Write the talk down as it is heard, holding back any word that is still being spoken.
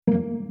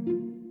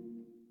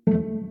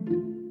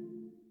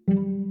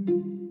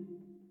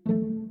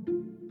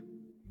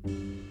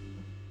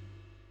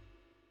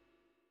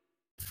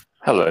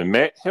Hello,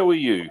 Matt. How are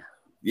you?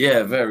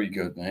 Yeah, very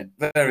good, mate.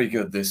 Very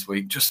good this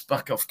week. Just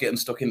back off getting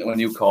stuck into a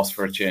new course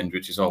for a change,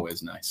 which is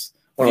always nice.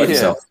 What about Yeah,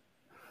 yourself?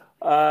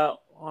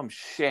 I'm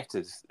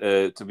shattered.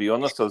 To be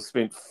honest, I've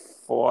spent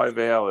 5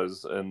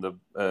 hours in the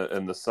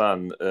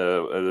sun at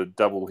a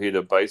double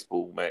header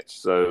baseball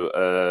match,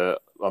 so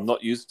I'm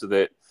not used to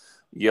that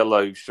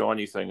yellow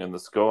shiny thing in the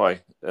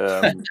sky.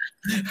 I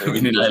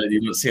mean, in Ireland,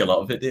 you don't see a lot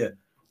of it, do you?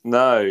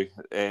 No,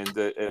 and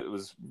it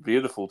was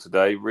beautiful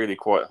today, really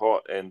quite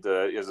hot. And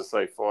as I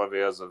say, 5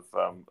 hours of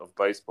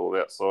baseball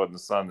outside in the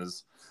sun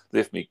has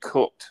left me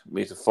cooked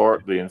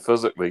metaphorically and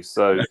physically.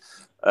 So,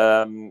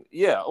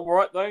 yeah, all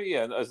right though.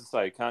 Yeah, as I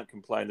say, can't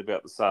complain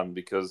about the sun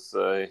because,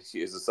 as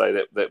I say,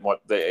 that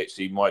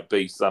actually might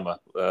be summer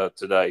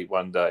today,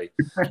 one day,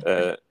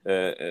 the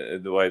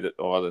way that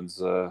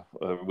Ireland's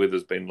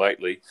weather's been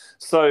lately.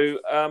 So,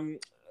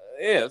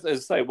 yeah, as I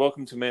say,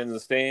 welcome to Man in the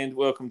Stand.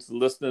 Welcome to the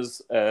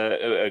listeners,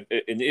 an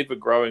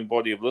ever-growing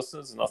body of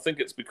listeners. And I think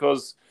it's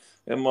because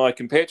my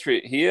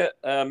compatriot here,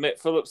 Matt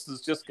Phillips,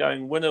 is just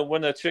going winner,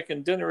 winner,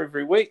 chicken dinner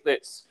every week.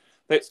 That's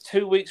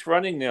 2 weeks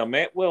running now,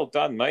 Matt. Well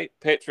done, mate.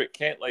 Patrick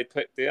Cantlay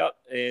picked out,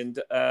 and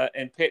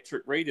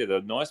Patrick Reed at a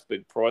nice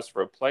big price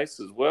for a place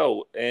as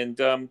well. And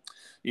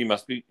you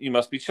must be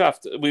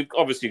chuffed. We've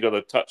obviously got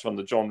to touch on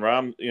the John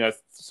Rahm,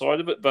 side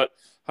of it, but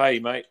hey,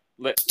 mate,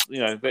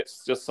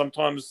 that's just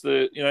sometimes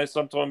you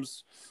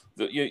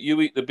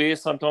eat the bear,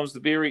 sometimes the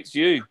bear eats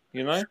you.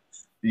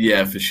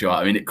 Yeah, for sure.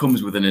 I mean, it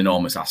comes with an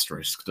enormous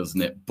asterisk,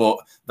 doesn't it? But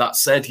that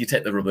said, you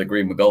take the rubber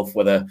green with golf,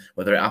 whether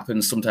it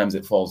happens, sometimes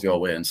it falls your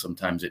way and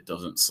sometimes it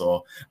doesn't.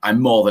 So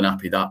I'm more than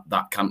happy that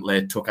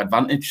Cantlay took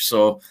advantage.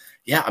 So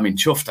yeah, I mean,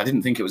 chuffed. I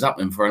didn't think it was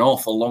happening for an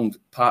awful long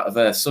part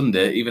of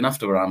Sunday, even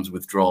after Ram's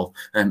withdrawal.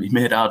 He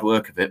made hard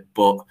work of it,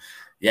 but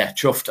yeah,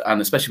 chuffed,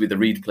 and especially with the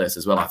Reed place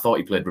as well. I thought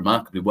he played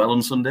remarkably well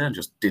on Sunday and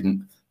just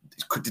didn't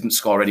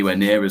score anywhere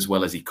near as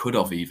well as he could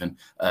have even.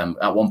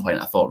 At one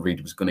point, I thought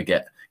Reed was going to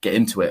get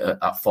into it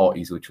at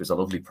 40s, which was a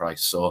lovely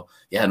price. So,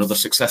 yeah, another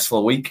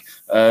successful week.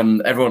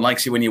 Everyone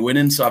likes you when you're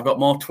winning, so I've got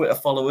more Twitter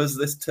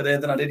followers today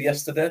than I did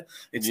yesterday.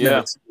 It's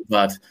never too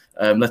bad.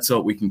 Let's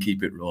hope we can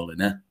keep it rolling,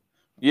 eh?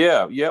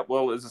 Yeah.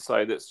 Well, as I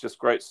say, that's just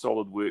great,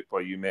 solid work by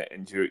you, Matt.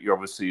 And you're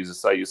obviously, as I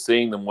say, you're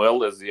seeing them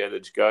well, as the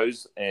adage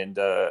goes. And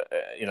so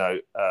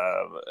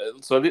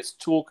let's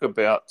talk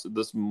about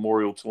this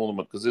Memorial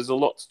Tournament because there's a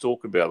lot to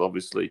talk about,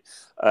 obviously.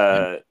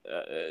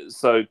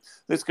 So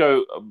let's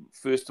go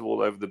first of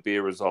all over the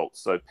bare results.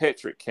 So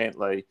Patrick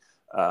Cantlay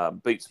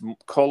beats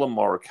Colin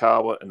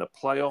Morikawa in a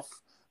playoff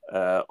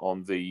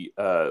on the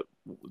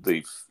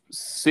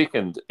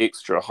second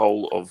extra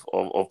hole of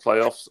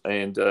playoffs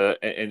and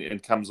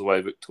comes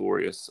away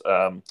victorious.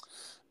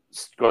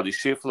 Scotty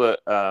Scheffler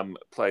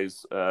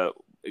plays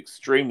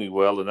extremely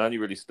well and only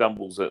really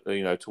stumbles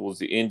towards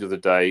the end of the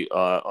day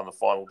on the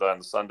final day on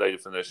the Sunday to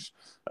finish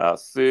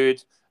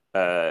third.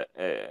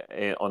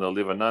 On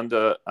 11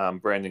 under,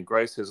 Brandon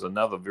Grace has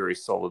another very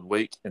solid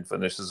week and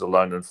finishes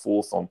alone in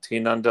fourth on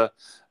 10 under.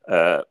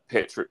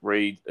 Patrick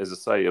Reed, as I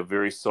say, a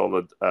very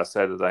solid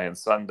Saturday and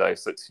Sunday,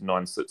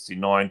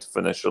 69-69 to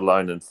finish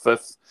alone in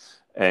fifth.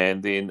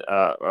 And then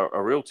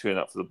a real turn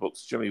up for the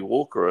books, Jimmy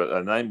Walker,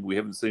 a name we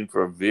haven't seen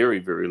for a very,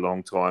 very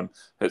long time.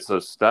 It's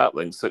a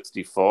startling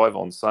 65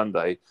 on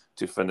Sunday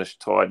to finish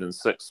tied in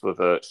sixth with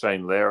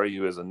Shane Lowry,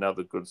 who has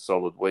another good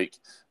solid week.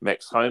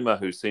 Max Homa,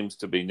 who seems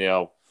to be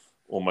now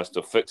almost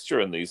a fixture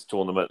in these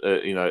tournaments,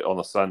 on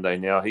a Sunday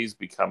now. He's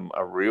become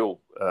a real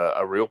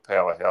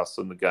powerhouse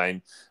in the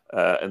game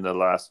in the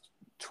last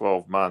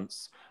 12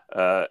 months.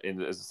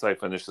 And as I say,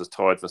 finishes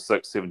tied for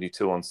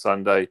 672 on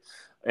Sunday.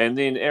 And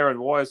then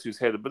Aaron Wise, who's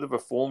had a bit of a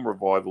form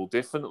revival,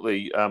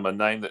 definitely a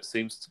name that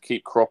seems to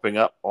keep cropping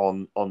up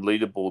on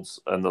leaderboards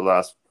in the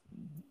last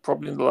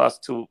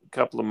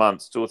couple of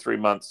months, 2 or 3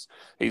 months.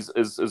 His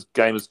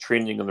game is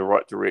trending in the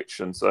right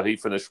direction. So he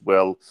finished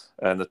well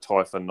in the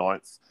tie for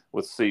ninth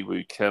with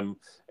Siwoo Kim.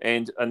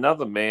 And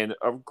another man,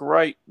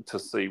 great to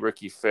see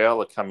Ricky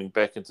Fowler coming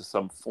back into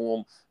some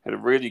form. Had a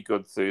really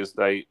good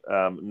Thursday.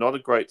 Not a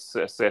great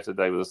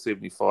Saturday with a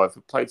 75.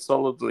 But played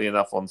solidly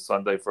enough on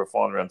Sunday for a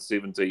final round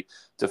 70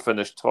 to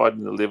finish tied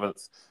in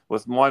 11th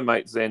with my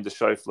mate Xander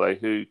Schauffele,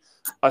 who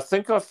I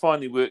think I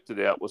finally worked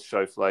it out with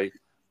Schauffele.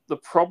 The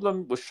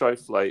problem with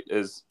Schauffele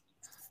is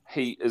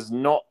he's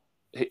not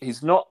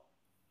his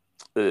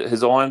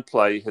iron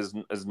play has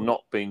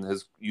not been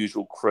his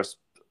usual crisp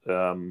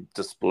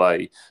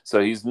display. So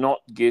he's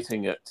not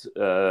getting it,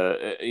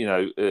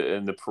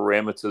 in the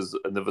parameters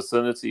in the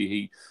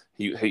vicinity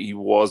he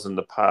was in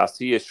the past.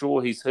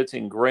 He's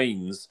hitting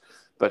greens,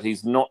 but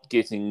he's not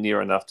getting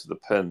near enough to the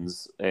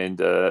pins, and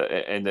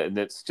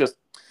it's just.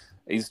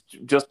 He's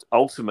just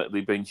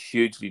ultimately been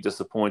hugely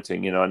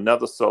disappointing.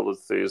 Another solid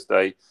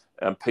Thursday,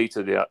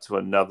 petered out to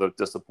another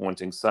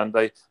disappointing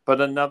Sunday,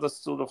 but another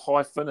sort of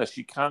high finish.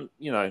 You can't,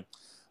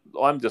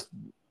 I'm just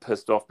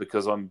pissed off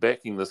because I'm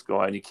backing this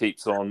guy and he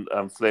keeps on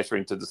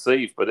flattering to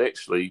deceive. But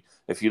actually,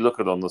 if you look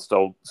at it on the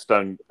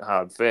stone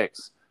hard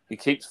facts, he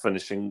keeps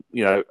finishing,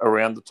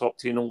 around the top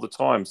 10 all the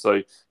time.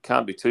 So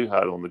can't be too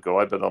hard on the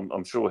guy, but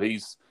I'm sure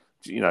he's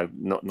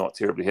not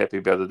terribly happy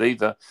about it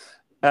either.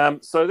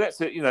 So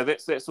that's it.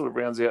 That sort of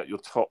rounds out your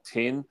top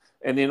 10.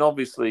 And then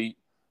obviously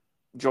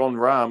Jon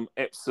Rahm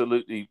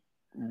absolutely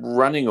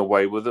running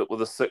away with it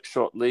with a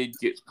 6-shot lead,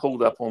 gets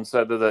pulled up on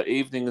Saturday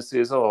evening and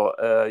says,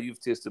 you've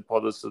tested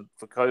positive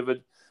for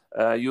COVID.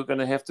 You're going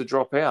to have to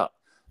drop out.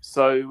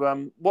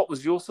 So what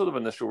was your sort of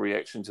initial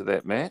reaction to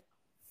that, Matt?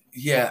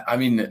 Yeah, I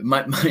mean,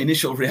 my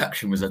initial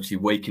reaction was actually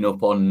waking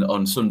up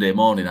on Sunday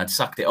morning. I'd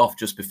sacked it off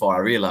just before I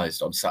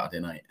realised on Saturday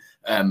night.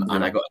 And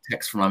I got a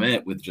text from my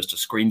mate with just a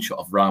screenshot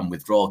of Rahm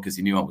withdrawal because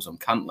he knew I was on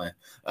Cantlay.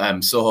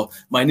 So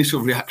my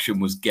initial reaction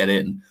was get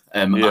in.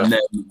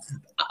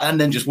 And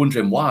then just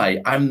wondering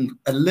why. I'm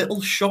a little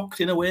shocked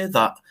in a way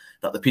that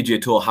the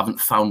PGA Tour haven't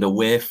found a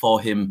way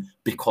for him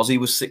because he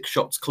was 6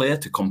 shots clear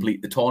to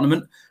complete the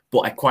tournament.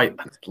 But I quite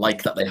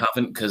like that they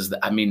haven't because,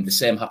 I mean, the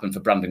same happened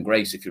for Brandon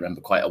Grace, if you remember,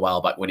 quite a while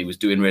back when he was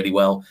doing really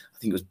well. I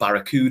think it was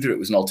Barracuda. It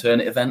was an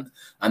alternate event,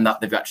 and that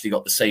they've actually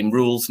got the same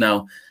rules.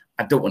 Now,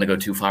 I don't want to go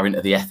too far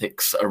into the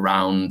ethics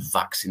around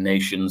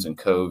vaccinations and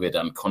COVID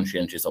and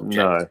conscientious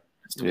objections.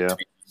 No. Yeah.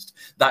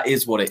 That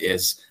is what it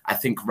is. I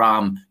think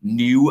Rahm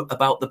knew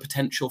about the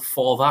potential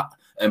for that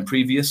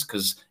previous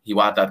because he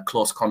had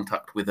close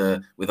contact with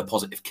a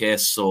positive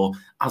case. So,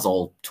 as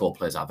all tour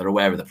players are, they're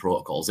aware of the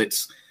protocols.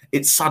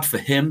 It's sad for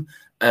him,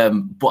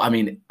 but I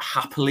mean,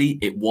 happily,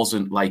 it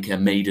wasn't like a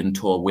maiden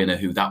tour winner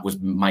who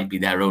might be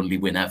their only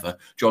win ever.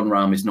 Jon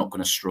Rahm is not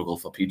going to struggle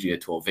for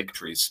PGA Tour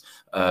victories.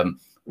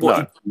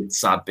 But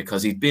it's sad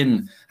because I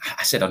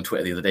said on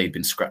Twitter the other day, he'd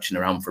been scratching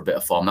around for a bit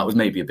of form. That was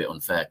maybe a bit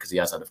unfair because he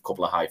has had a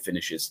couple of high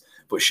finishes.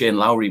 But Shane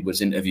Lowry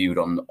was interviewed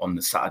on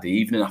the Saturday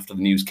evening after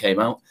the news came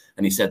out,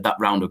 and he said that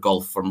round of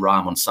golf from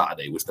Rahm on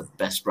Saturday was the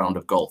best round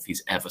of golf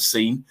he's ever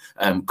seen.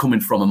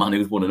 Coming from a man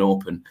who's won an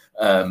Open,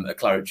 a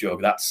Claret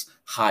Jug, that's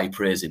high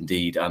praise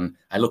indeed. And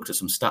I looked at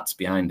some stats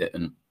behind it,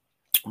 and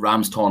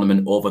Rahm's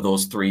tournament over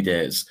those 3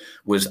 days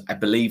was, I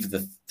believe,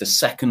 the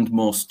second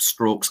most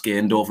strokes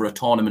gained over a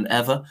tournament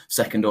ever,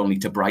 second only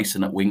to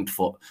Bryson at Winged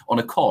Foot, on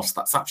a course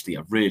that's actually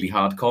a really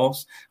hard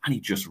course. And he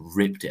just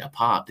ripped it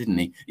apart, didn't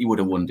he? He would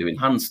have won doing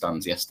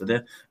handstands yesterday.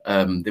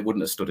 They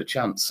wouldn't have stood a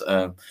chance.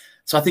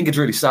 So I think it's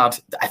really sad.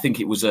 I think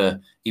it was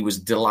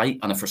delight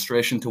and a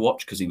frustration to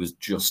watch because he was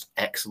just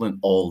excellent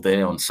all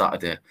day on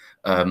Saturday.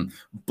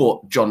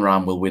 But Jon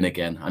Rahm will win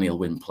again, and he'll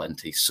win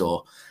plenty.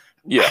 So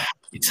yeah,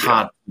 it's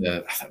hard.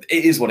 It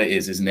is what it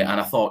is, isn't it? And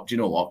I thought, do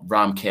you know what?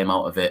 Rahm came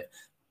out of it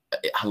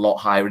a lot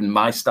higher in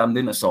my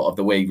standing, a sort of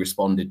the way he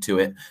responded to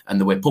it and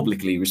the way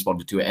publicly he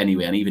responded to it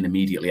anyway. And even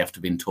immediately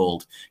after being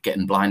told,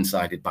 getting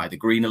blindsided by the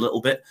green a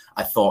little bit,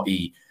 I thought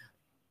he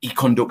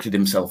conducted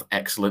himself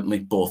excellently,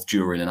 both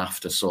during and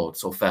after. So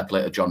fair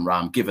play to Jon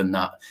Rahm, given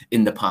that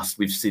in the past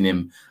we've seen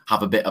him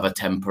have a bit of a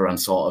temper and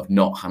sort of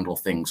not handle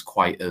things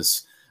quite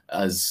as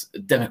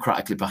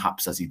democratically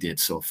perhaps as he did.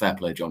 So fair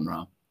play, Jon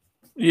Rahm.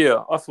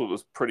 Yeah, I thought it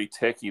was pretty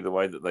tacky the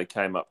way that they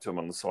came up to him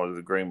on the side of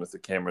the green with the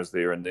cameras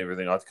there and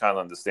everything. I can't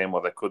understand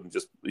why they couldn't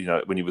just,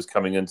 when he was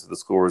coming into the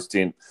scorer's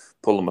tent,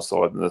 pull him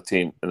aside in the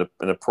tent in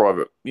a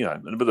private, in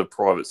a bit of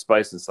private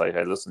space and say,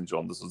 hey, listen,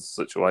 John, this is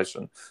the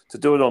situation. To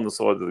do it on the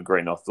side of the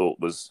green, I thought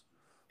was...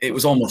 It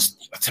was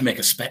almost to make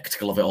a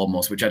spectacle of it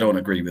almost, which I don't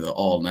agree with at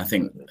all. And I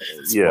think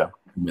it's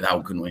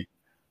without, couldn't we?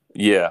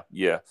 Yeah.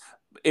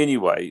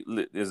 Anyway,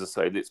 as I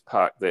say, let's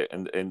park that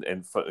and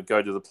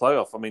go to the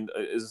playoff. I mean,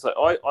 as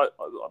I say,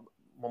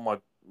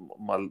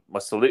 my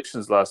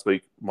selections last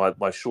week,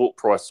 my short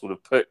price sort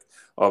of pick,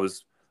 I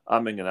was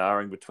umming and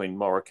ahhing between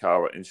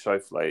Morikawa and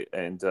Schauffele,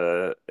 and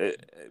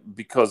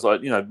because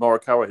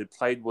Morikawa had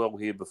played well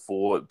here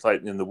before,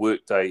 played in the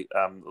workday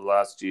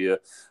last year.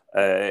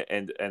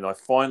 And I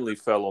finally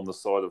fell on the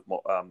side of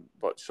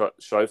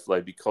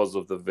Schauffele because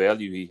of the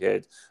value he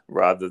had,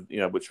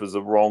 which was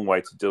the wrong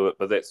way to do it.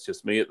 But that's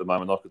just me at the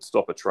moment. I could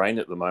stop a train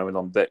at the moment.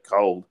 I'm that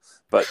cold.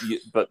 But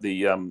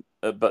the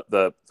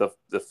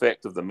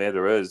fact of the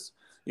matter is,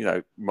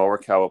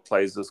 Morikawa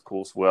plays this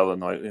course well,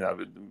 and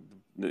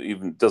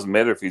even doesn't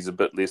matter if he's a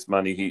bit less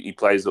money. He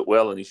plays it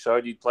well, and he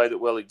showed he played it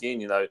well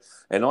again.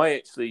 And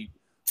I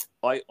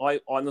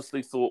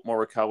honestly thought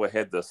Morikawa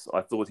had this.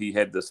 I thought he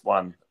had this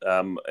one,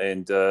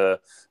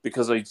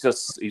 because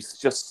he's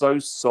just so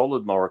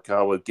solid.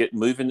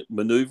 Morikawa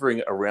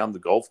maneuvering around the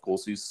golf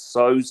course. He's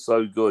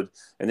so good.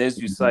 And as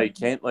you say,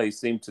 Cantlay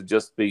seemed to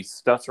just be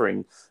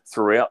stuttering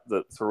throughout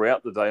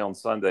the day on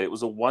Sunday. It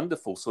was a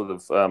wonderful sort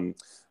of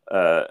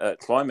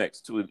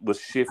climax with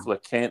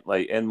Scheffler,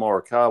 Cantlay, and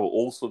Morikawa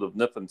all sort of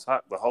nip and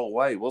tuck the whole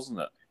way, wasn't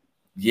it?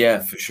 Yeah,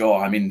 for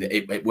sure. I mean,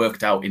 it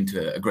worked out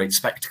into a great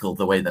spectacle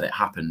the way that it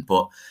happened.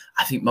 But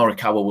I think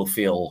Morikawa will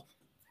feel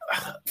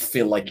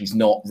like he's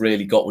not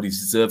really got what he's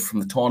deserved from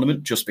the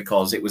tournament, just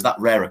because it was that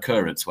rare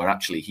occurrence where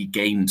actually he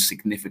gained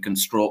significant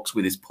strokes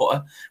with his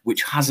putter,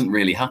 which hasn't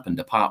really happened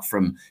apart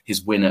from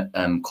his win at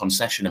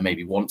Concession and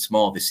maybe once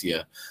more this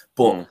year.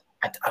 But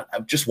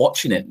I'm just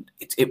watching it.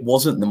 It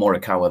wasn't the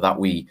Morikawa that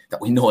we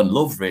know and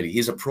love. Really,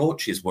 his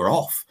approaches were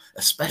off,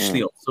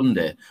 especially on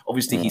Sunday.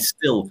 Obviously, he's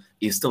still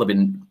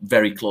been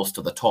very close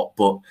to the top,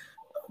 but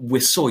we're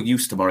so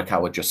used to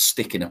Morikawa just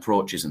sticking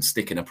approaches,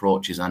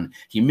 and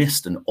he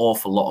missed an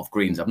awful lot of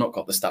greens. I've not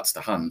got the stats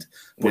to hand,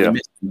 but he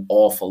missed an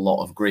awful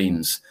lot of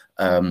greens,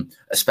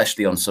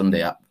 especially on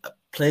Sunday at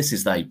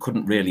places that he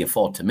couldn't really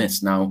afford to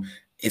miss. Now,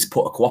 his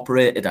putter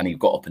cooperated, and he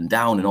got up and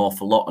down an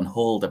awful lot and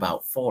holed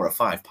about 4 or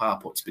 5 par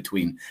putts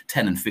between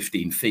 10 and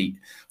 15 feet.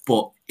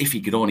 But if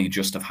he could only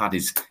just have had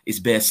his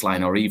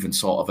baseline, or even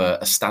sort of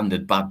a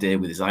standard bad day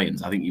with his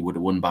irons, I think he would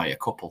have won by a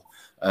couple.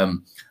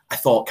 I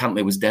thought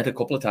Cantlay was dead a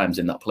couple of times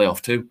in that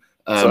playoff too.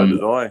 So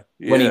did I.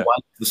 Yeah. When he won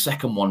the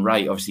second one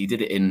right, obviously he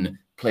did it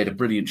played a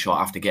brilliant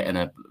shot after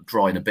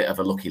drawing a bit of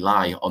a lucky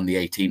lie on the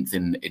 18th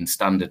in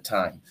standard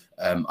time,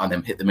 and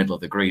then hit the middle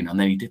of the green. And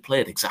then he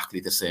played exactly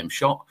the same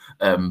shot,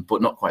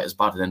 but not quite as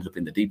bad. It ended up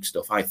in the deep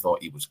stuff. I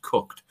thought he was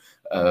cooked.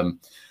 And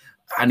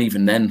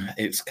even then,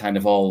 it's kind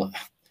of all...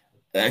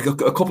 A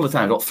couple of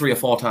times, about 3 or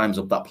 4 times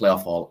up that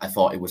playoff hole, I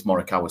thought it was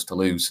Morikawa's to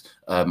lose.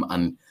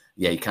 And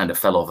yeah, he kind of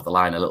fell over the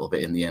line a little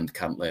bit in the end,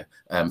 Cantlay,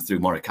 through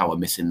Morikawa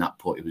missing that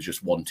putt. It was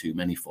just one too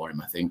many for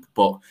him, I think.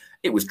 But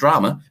it was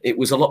drama. It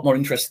was a lot more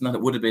interesting than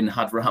it would have been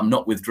had Rahm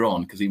not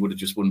withdrawn, because he would have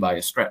just won by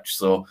a stretch.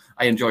 So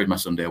I enjoyed my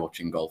Sunday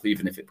watching golf,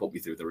 even if it put me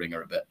through the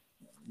ringer a bit.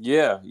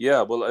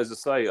 Yeah. Well, as I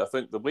say, I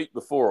think the week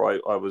before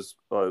I was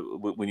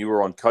when you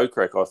were on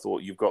Kokrak, I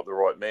thought you've got the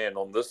right man.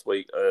 On this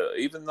week,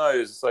 even though,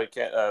 as I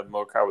say,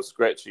 Morikawa was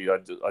scratchy, I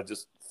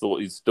just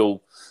thought he's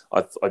still.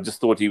 I just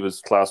thought he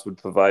was class would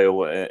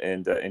prevail,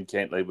 and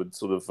Cantlay would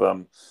sort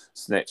of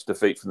snatch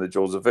defeat from the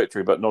jaws of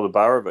victory, but not a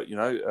bar of it.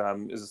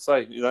 As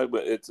I say,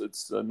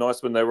 it's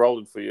nice when they're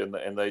rolling for you,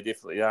 and they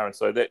definitely are. And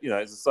so that,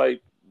 as I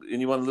say,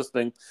 anyone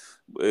listening,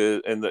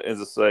 and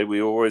as I say,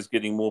 we're always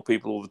getting more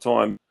people all the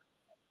time.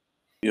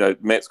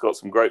 Matt's got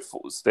some great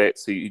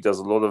stats. He does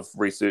a lot of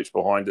research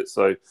behind it.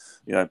 So,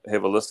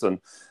 have a listen.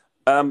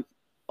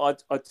 I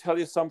tell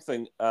you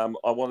something I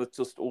want to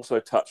just also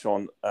touch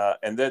on,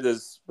 and that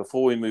is,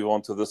 before we move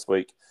on to this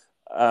week,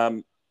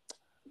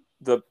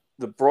 the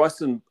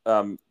Bryson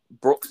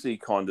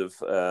Brooksy kind of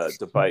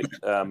debate.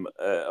 I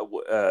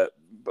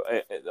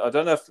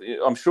don't know if,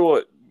 I'm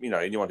sure,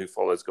 anyone who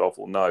follows golf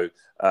will know,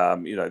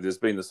 there's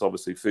been this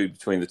obviously feud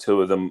between the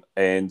two of them,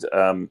 and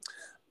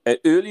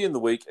early in the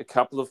week, a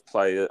couple of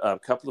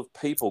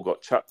people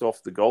got chucked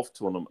off the golf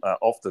tournament,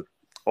 off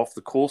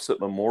the course at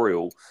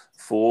Memorial,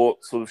 for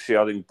sort of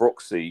shouting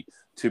Brooksy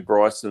to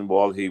Bryson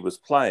while he was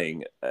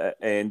playing,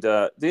 and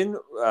then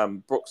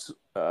Brooks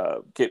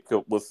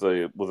Koepka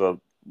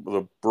with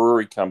a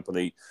brewery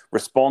company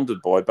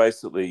responded by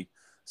basically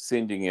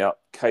sending out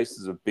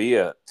cases of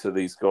beer to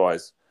these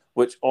guys,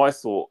 which I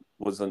thought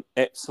was an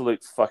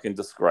absolute fucking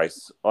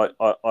disgrace. I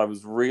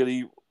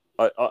really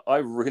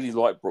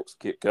like Brooks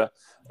Koepka,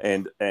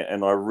 and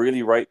I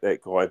really rate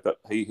that guy, but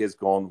he has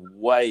gone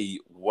way,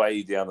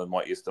 way down in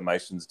my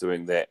estimations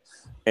doing that.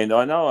 And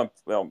I know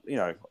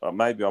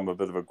maybe I'm a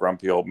bit of a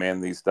grumpy old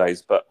man these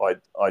days, but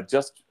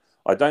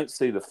I don't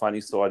see the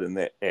funny side in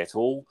that at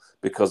all,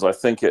 because I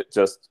think it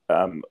just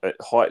it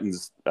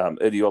heightens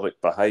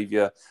idiotic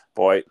behaviour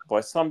by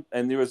some,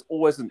 and there is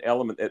always an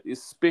element,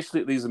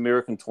 especially at these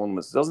American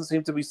tournaments. It doesn't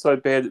seem to be so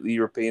bad at the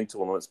European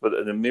tournaments, but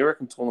in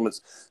American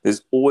tournaments,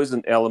 there's always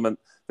an element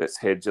that's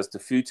had just a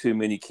few too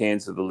many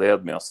cans of the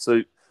loudmouth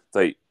soup.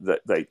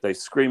 They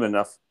scream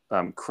enough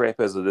crap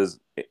as it is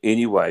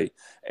anyway,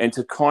 and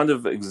to kind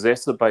of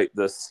exacerbate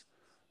this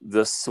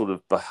sort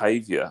of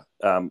behaviour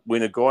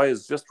when a guy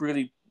is just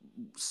really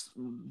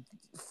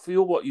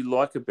feel what you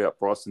like about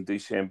Bryson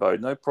DeChambeau,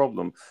 no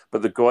problem,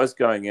 but the guy's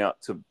going out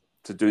to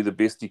do the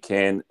best he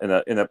can in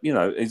a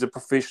he's a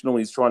professional.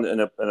 He's trying to,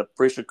 in a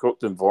pressure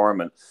cooked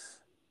environment,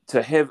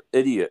 to have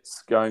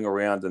idiots going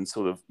around and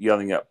sort of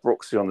yelling at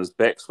Brooksy on his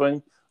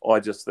backswing. I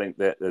just think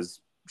that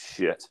is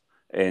shit,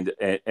 and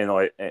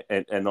I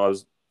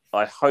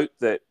hope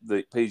that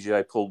the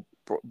PGA pull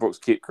Brooks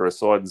Koepka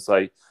aside and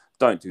say,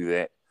 don't do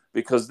that,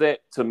 because that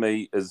to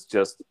me is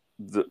just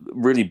the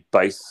really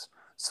base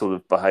sort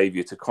of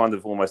behaviour to kind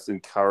of almost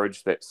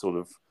encourage that sort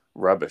of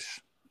rubbish.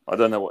 I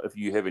don't know if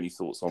you have any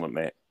thoughts on it,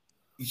 Matt.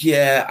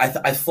 Yeah,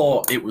 I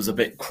thought it was a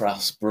bit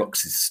crass,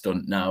 Brooks'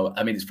 stunt. Now,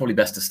 I mean, it's probably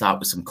best to start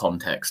with some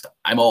context.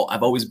 I've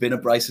always been a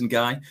Bryson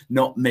guy,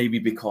 not maybe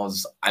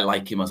because I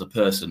like him as a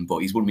person, but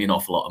he's won me an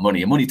awful lot of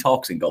money, and money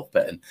talks in golf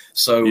betting.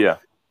 So yeah,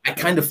 I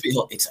kind of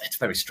feel it's a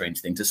very strange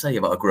thing to say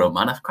about a grown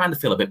man. I kind of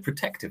feel a bit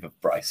protective of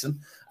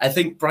Bryson. I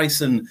think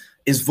Bryson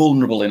is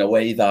vulnerable in a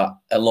way that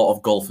a lot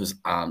of golfers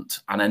aren't.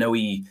 And I know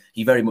he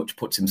very much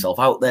puts himself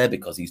out there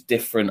because he's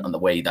different, and the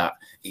way that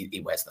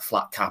he wears the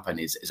flat cap and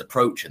his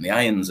approach and the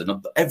irons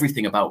and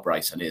everything about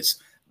Bryson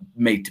is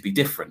made to be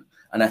different.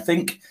 And I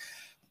think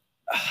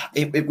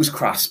it was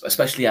crass,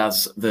 especially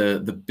as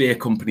the beer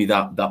company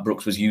that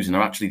Brooks was using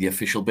are actually the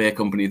official beer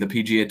company of the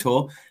PGA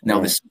Tour. Now,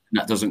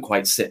 that doesn't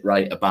quite sit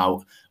right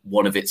about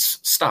one of its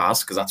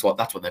stars, because that's what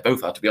they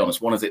both are, to be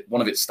honest. One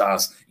of its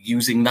stars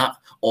using that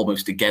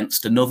almost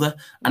against another,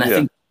 and I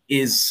think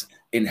is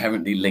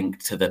inherently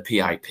linked to the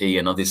PIP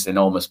and this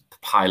enormous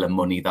pile of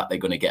money that they're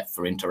going to get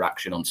for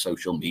interaction on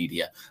social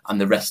media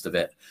and the rest of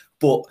it.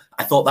 But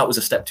I thought that was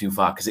a step too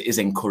far because it is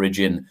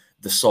encouraging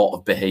the sort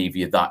of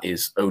behaviour that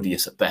is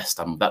odious at best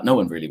and that no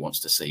one really wants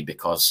to see,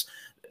 because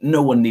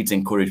no one needs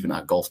encouragement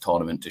at a golf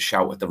tournament to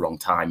shout at the wrong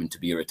time and to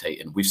be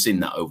irritating. We've seen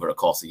that over a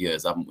course of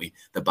years, haven't we?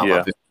 The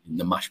baba and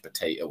the mashed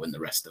potato and the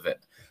rest of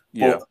it.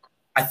 Yeah. But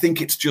I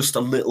think it's just a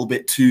little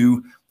bit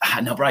too...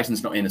 Now,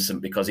 Bryson's not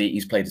innocent because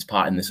he's played his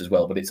part in this as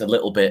well, but it's a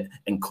little bit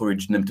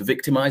encouraging them to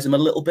victimise him a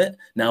little bit.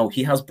 Now,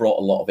 he has brought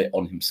a lot of it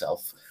on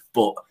himself.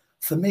 But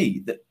for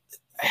me,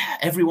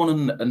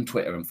 everyone on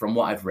Twitter, and from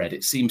what I've read,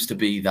 it seems to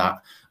be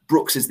that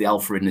Brooks is the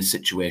alpha in this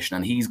situation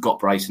and he's got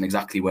Bryson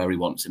exactly where he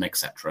wants him,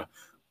 etc.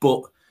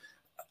 But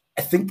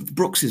I think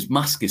Brooks's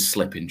mask is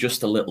slipping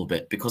just a little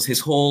bit because his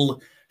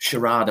whole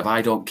charade of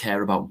I don't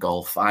care about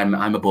golf,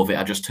 I'm above it,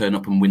 I just turn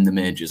up and win the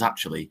majors.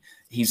 Actually,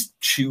 he's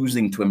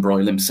choosing to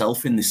embroil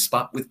himself in this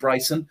spat with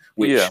Bryson,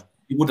 which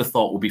you would have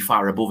thought would be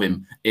far above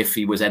him if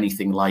he was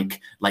anything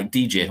like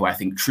DJ, who I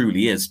think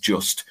truly is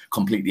just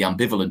completely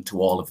ambivalent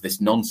to all of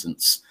this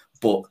nonsense.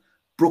 But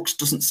Brooks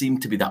doesn't seem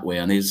to be that way,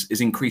 and his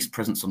increased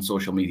presence on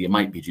social media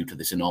might be due to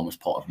this enormous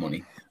pot of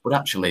money. But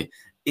actually,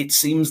 it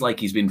seems like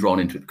he's been drawn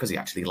into it because he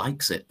actually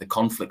likes it, the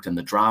conflict and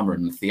the drama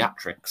and the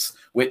theatrics,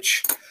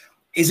 which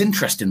is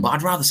interesting, but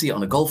I'd rather see it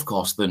on a golf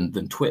course than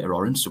Twitter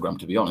or Instagram,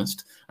 to be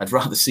honest. I'd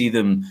rather see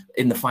them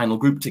in the final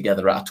group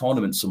together at a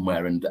tournament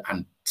somewhere and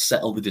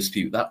settle the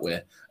dispute that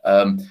way.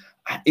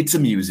 It's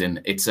amusing.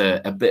 It's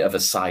a bit of a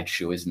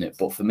sideshow, isn't it?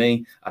 But for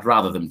me, I'd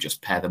rather them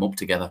just pair them up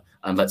together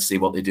and let's see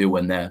what they do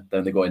when they're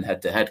going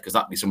head to head, because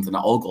that'd be something that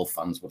all golf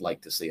fans would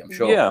like to see, I'm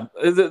sure. Yeah,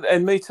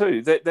 and me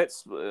too.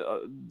 That's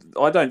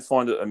I don't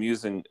find it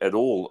amusing at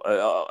all.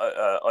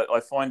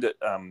 I find it,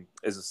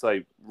 as I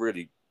say,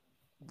 really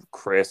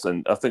crass,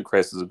 and I think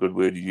crass is a good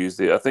word to use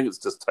there. I think it's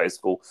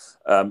distasteful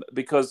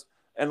because,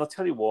 and I'll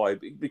tell you why,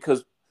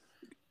 because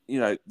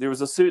there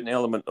is a certain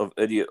element of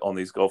idiot on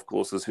these golf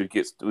courses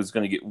who's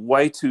going to get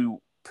way too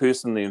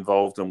personally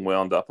involved and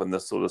wound up in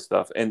this sort of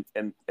stuff. And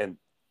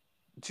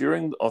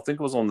during, I think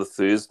it was on the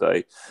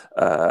Thursday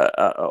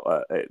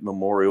at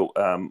Memorial,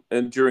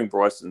 and during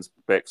Bryson's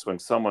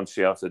backswing, someone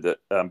shouted at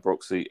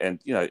Brooksy,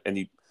 and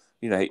he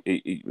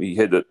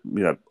hit it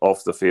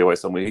off the fairway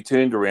somewhere. He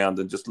turned around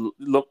and just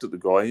looked at the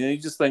guy, and you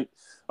just think,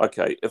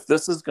 okay, if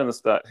this is going to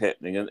start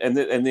happening, and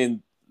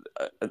then.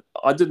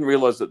 I didn't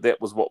realise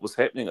that was what was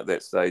happening at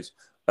that stage.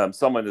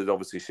 Someone had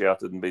obviously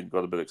shouted and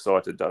got a bit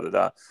excited.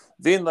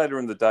 Then later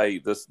in the day,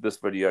 this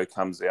video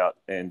comes out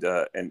and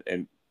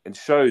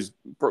shows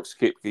Brooks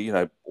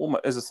Koepka,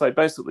 almost, as I say,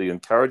 basically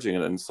encouraging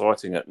and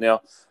inciting it.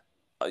 Now,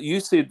 you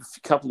said a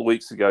couple of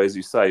weeks ago, as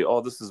you say,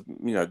 this is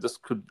this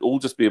could all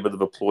just be a bit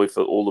of a ploy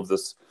for all of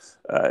this,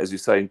 as you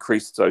say,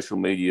 increased social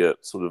media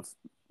sort of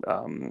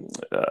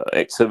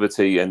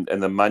activity and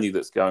the money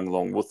that's going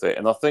along with that.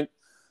 And I think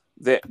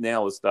that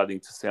now is starting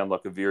to sound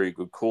like a very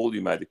good call you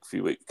made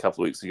a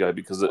couple of weeks ago,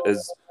 because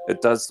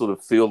it does sort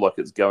of feel like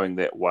it's going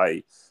that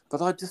way.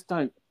 But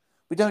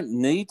we don't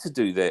need to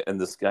do that in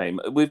this game.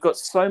 We've got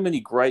so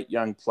many great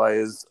young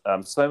players,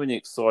 so many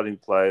exciting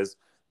players.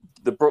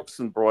 The Brooks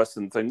and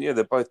Bryson thing,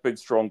 they're both big,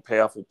 strong,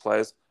 powerful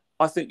players.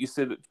 I think you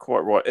said it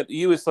quite right. At the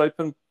US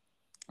Open,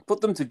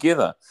 put them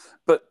together,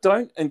 but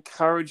don't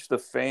encourage the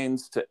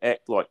fans to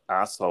act like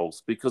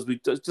assholes, because we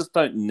just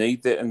don't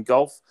need that in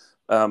golf.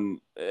 And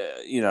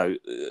I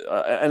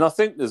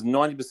think there's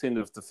 90%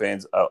 of the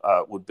fans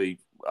would be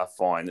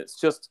fine. It's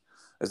just,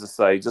 as I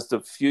say, just a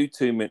few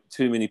too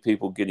many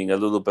people getting a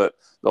little bit.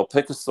 They'll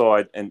pick a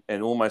side and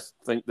almost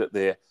think that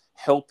they're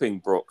helping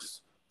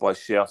Brooks by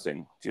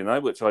shouting,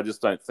 which I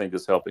just don't think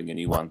is helping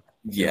anyone.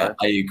 Yeah,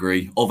 I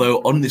agree. Although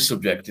on this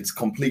subject, it's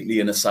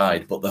completely an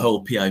aside, but the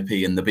whole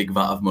PIP and the big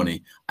vat of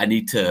money, I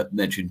need to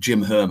mention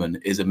Jim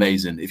Herman is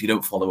amazing. If you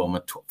don't follow him,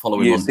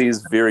 yes, he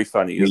is very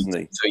funny, isn't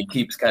he? So he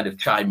keeps kind of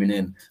chiming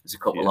in. There's a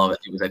couple of,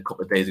 it was a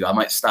couple of days ago, I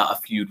might start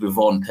a feud with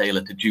Vaughn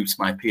Taylor to juice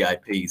my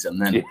PIPs,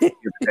 and then the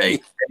other day,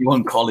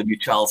 anyone calling me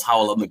Charles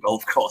Howell on the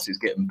golf course is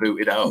getting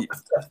booted out.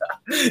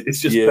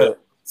 It's just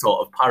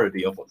sort of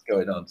parody of what's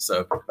going on.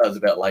 So that was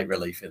a bit light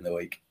relief in the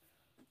week.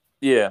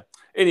 Yeah.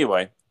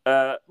 Anyway,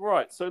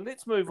 right. So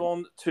let's move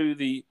on to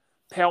the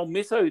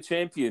Palmetto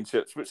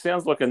Championships, which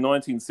sounds like a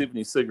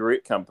 1970s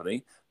cigarette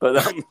company,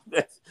 but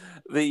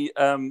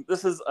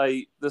this has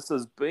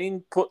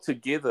been put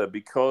together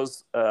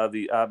because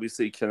the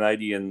RBC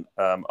Canadian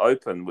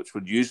Open, which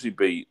would usually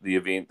be the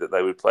event that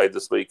they would play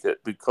this week,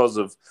 because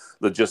of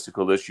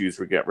logistical issues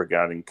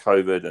regarding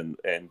COVID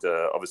and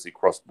obviously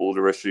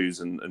cross-border issues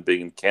and being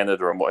in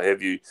Canada and what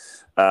have you,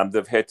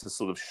 they've had to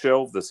sort of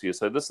shelve this year.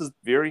 So this has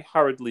very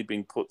hurriedly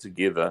been put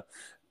together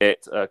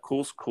at a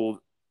course called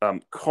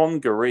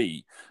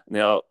Congaree.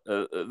 Now,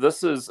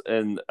 this is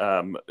in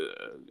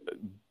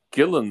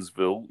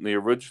Gillinsville, near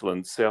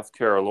Ridgeland, South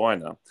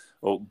Carolina,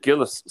 or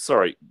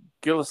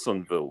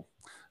Gillisonville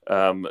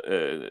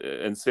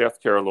in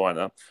South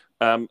Carolina.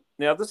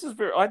 Now, this is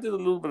I did a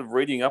little bit of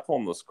reading up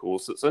on this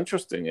course. It's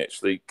interesting,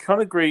 actually.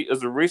 Conagry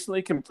is a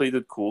recently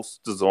completed course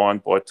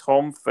designed by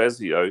Tom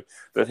Fazio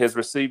that has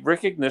received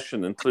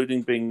recognition,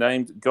 including being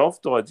named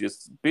Golf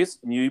Digest's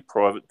Best New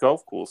Private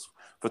Golf Course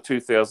for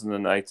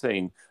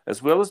 2018,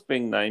 as well as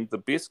being named the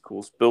best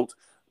course built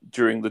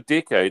during the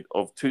decade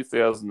of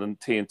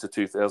 2010 to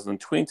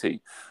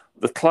 2020.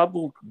 The club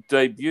will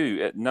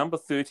debut at number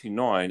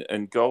 39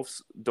 in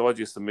Golf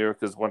Digest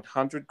America's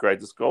 100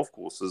 Greatest Golf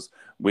Courses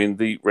when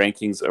the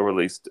rankings are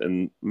released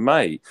in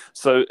May.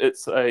 So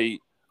it's a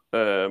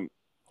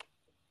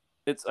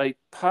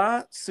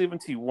par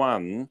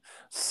 71,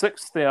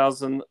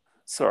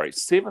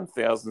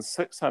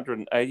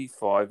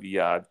 7,685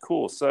 yard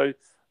course. So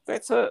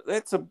that's a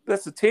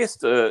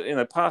test.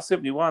 Par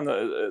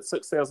 71,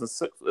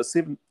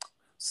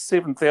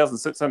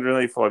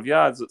 7,685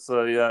 yards.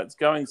 It's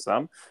going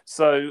some.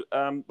 So,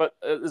 but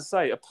as I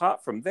say,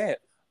 apart from that,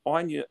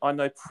 I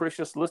know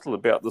precious little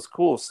about this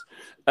course.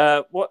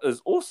 What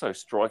is also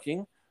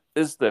striking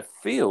is the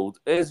field,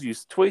 as you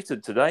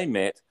tweeted today,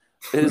 Matt,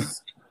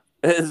 is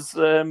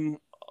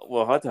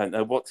well, I don't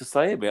know what to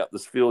say about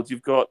this field.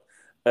 You've got,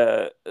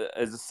 as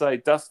I say,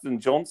 Dustin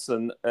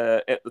Johnson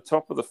at the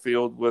top of the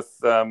field with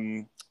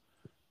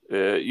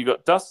you've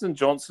got Dustin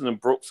Johnson and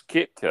Brooks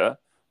Koepka,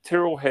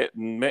 Tyrrell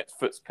Hatton, Matt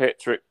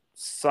Fitzpatrick,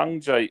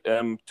 Sungjae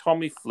Im,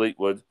 Tommy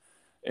Fleetwood,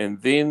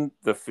 and then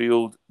the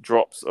field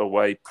drops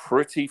away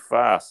pretty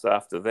fast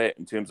after that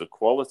in terms of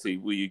quality,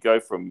 where you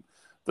go from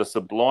the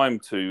sublime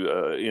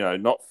to,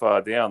 not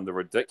far down, the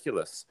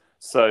ridiculous.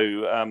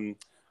 So,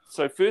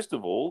 first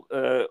of all,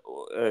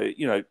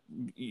 we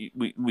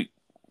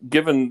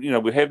given,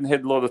 we haven't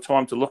had a lot of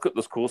time to look at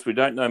this course, we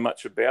don't know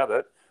much about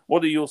it.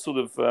 What are your sort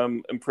of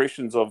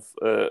impressions of,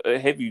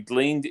 have you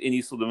gleaned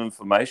any sort of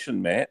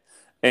information, Matt?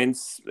 And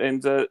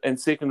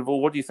second of all,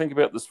 what do you think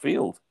about this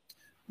field?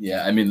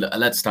 Yeah, I mean,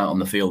 let's start on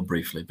the field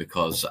briefly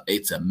because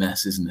it's a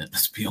mess, isn't it?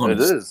 Let's be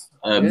honest. It is.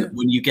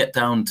 When you get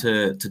down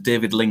to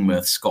David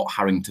Lingmerth, Scott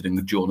Harrington,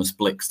 and Jonas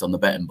Blixt on the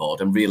betting board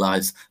and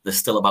realise there's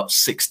still about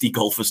 60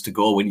 golfers to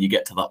go when you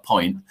get to that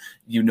point,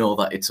 you know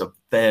that it's a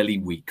fairly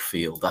weak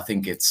field. I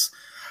think it's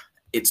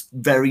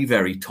very,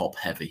 very top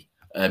heavy.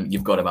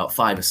 You've got about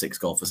 5 or 6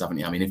 golfers, haven't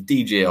you? I mean, if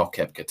DJ or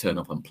Koepka turn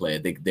up and play,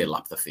 they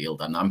lap the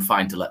field, and I'm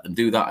fine to let them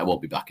do that. I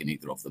won't be backing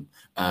either of them.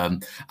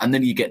 And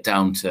then you get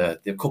down to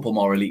a couple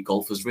more elite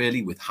golfers,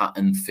 really, with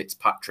Hatton,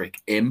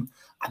 Fitzpatrick, Im,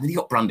 and then you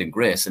got Brandon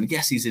Grace. And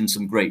yes, he's in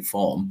some great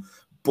form,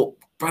 but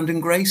Brandon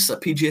Grace, a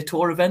PGA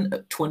Tour event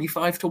at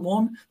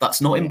 25-1,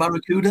 that's not in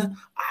Barracuda.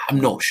 I'm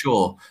not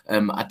sure.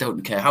 I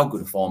don't care how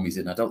good a form he's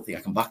in. I don't think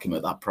I can back him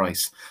at that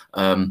price.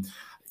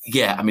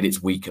 Yeah, I mean,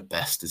 it's weak at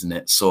best, isn't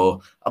it?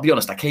 So I'll be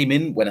honest, I came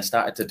in when I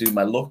started to do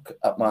my look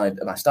at my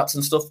stats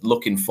and stuff,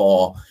 looking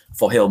for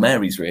Hail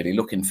Marys, really,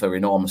 looking for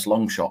enormous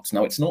long shots.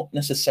 Now, it's not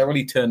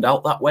necessarily turned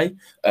out that way,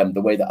 the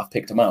way that I've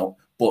picked them out,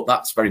 but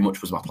that's very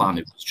much was my plan.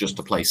 It was just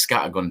to play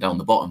scattergun down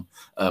the bottom.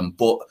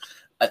 But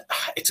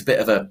it's a bit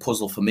of a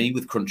puzzle for me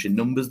with crunching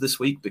numbers this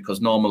week because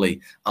normally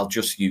I'll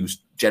just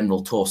use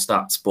general tour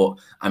stats, but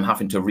I'm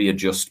having to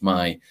readjust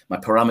my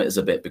parameters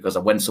a bit because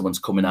when someone's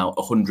coming out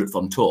 100th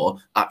on tour,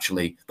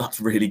 actually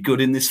that's really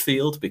good in this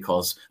field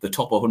because the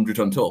top 100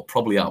 on tour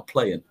probably aren't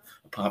playing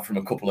apart from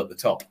a couple at the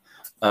top.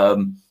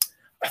 The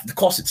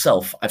course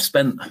itself, I've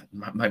spent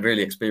my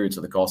really experience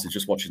of the course is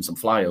just watching some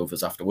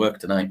flyovers after work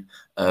tonight.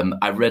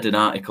 I read an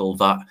article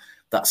that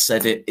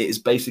said it is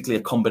basically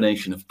a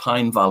combination of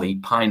Pine Valley,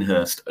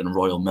 Pinehurst, and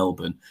Royal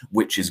Melbourne,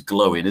 which is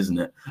glowing, isn't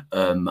it?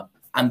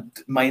 And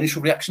my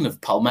initial reaction of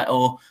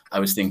Palmetto, I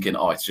was thinking,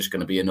 it's just going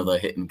to be another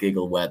hit and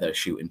giggle where they're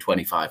shooting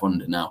 25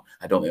 under now.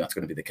 I don't think that's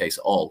going to be the case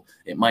at all.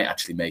 It might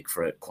actually make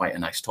for quite a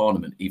nice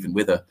tournament, even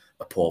with a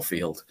poor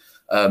field.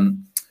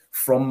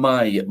 From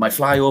my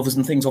flyovers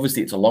and things,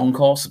 obviously it's a long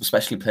course,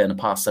 especially playing a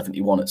par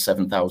 71 at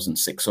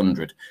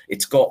 7,600.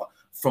 It's got,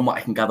 from what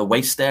I can gather,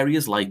 waste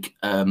areas like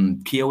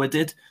Kiowa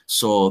did.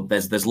 So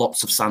there's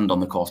lots of sand on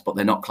the course, but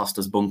they're not classed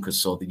as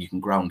bunkers so that you can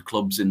ground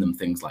clubs in them,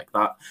 things like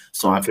that.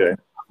 So I've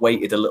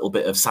weighted a little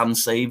bit of sand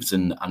saves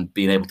and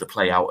being able to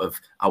play out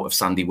of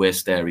sandy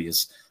waste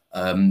areas.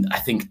 I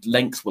think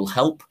length will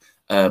help.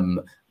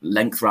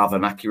 Length rather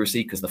than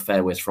accuracy, because the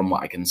fairways, from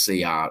what I can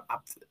see, are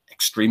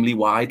extremely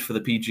wide for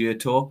the PGA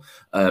Tour,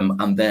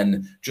 and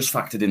then just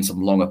factored in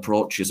some long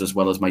approaches as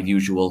well as my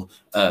usual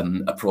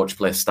approach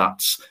play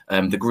stats.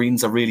 The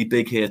greens are really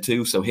big here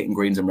too, so hitting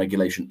greens in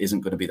regulation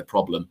isn't going to be the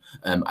problem.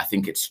 I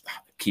think it's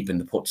keeping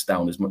the putts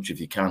down as much as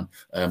you can.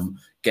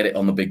 Get it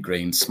on the big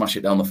greens, smash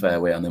it down the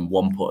fairway, and then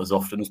one putt as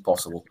often as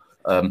possible.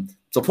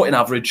 So putting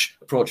average,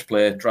 approach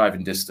play,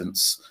 driving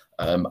distance,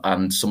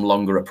 and some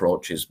longer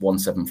approaches,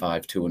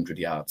 175, 200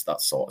 yards, that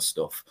sort of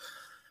stuff.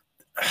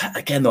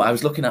 Again, though, I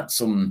was looking at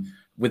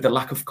with the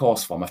lack of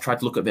course form, I've tried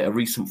to look at a bit of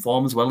recent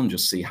form as well and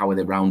just see how are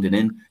they rounding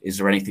in. Is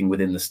there anything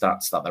within the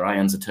stats that their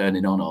irons are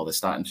turning on, or they're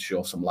starting to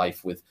show some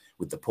life with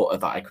the putter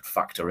that I could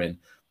factor in?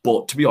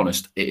 But to be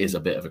honest, it is a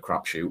bit of a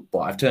crapshoot. But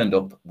I've turned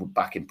up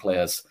backing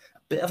players a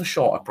bit of a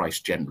shorter price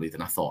generally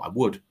than I thought I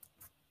would.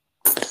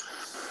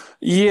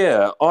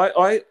 Yeah,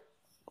 I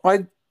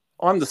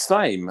I'm the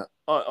same.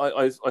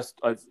 I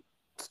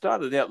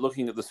started out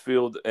looking at this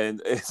field,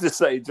 and as I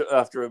say,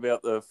 after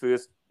about the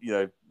first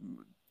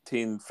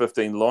 10,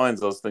 15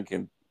 lines, I was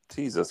thinking,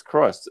 Jesus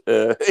Christ,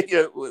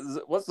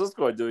 what's this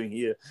guy doing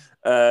here?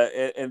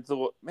 And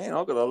thought, man,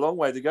 I've got a long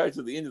way to go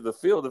to the end of the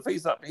field. If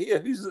he's up here,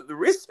 who's the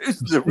rest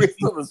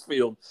of this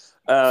field?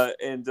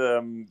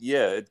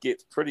 It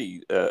gets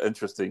pretty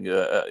interesting.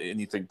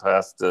 Anything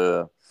past,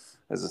 as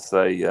I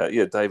say,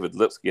 David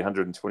Lipsky,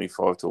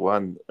 125 to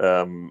 1.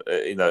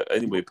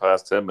 Anywhere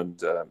past him, and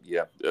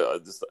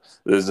there's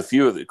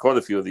quite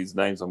a few of these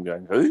names. I'm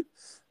going, who?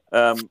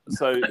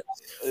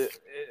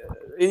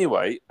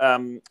 Anyway.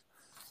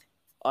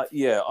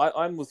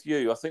 I'm with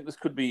you. I think this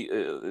could be,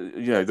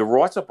 the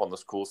write-up on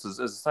this course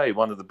is, as I say,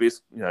 one of the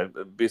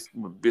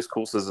best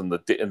courses in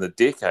the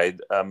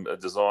decade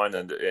design,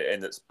 and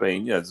it's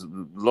been, there's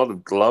a lot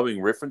of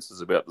glowing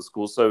references about this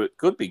course, so it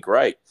could be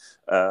great.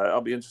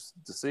 I'll be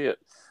interested to see it.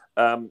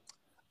 And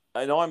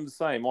I'm the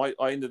same. I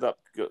ended up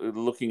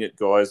looking at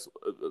guys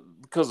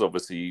because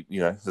obviously,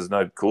 there's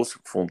no course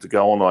form to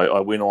go on. I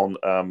went on,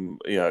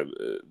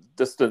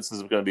 distance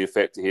is going to be a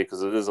factor here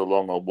because it is a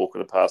long old walk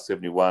at a par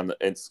 71.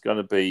 It's going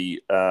to be,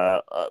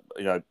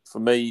 for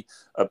me,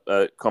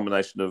 a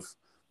combination of,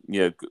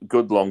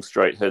 good long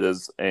straight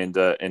hitters and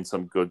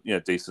some good,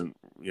 decent,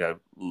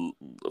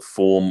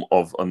 form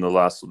in the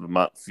last sort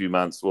of few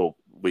months, well,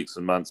 weeks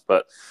and months.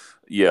 But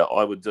yeah,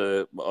 I would.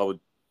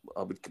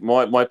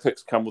 My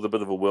picks come with a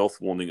bit of a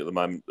wealth warning at the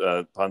moment,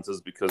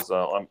 punters, because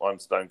I'm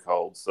stone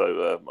cold.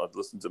 So I'd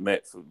listen to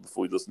Matt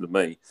before you listen to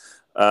me.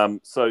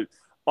 So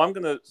I'm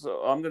gonna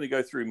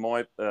go through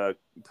my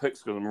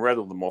picks because I'm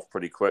rattle them off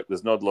pretty quick.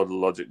 There's not a lot of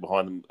logic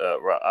behind them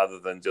other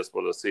than just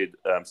what I said.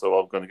 So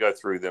I'm going to go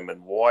through them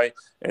and why,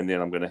 and then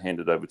I'm going to hand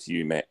it over to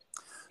you, Matt.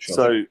 Sure.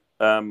 So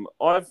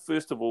my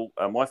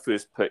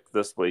first pick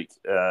this week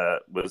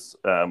was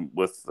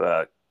with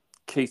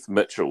Keith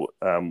Mitchell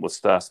with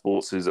Star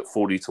Sports, who's at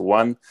 40 to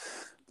 1.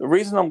 The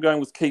reason I'm going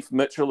with Keith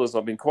Mitchell is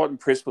I've been quite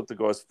impressed with the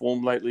guy's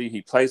form lately.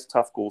 He plays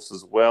tough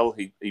courses well.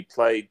 He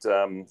played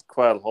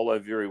Quail Hollow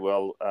very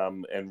well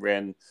and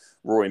ran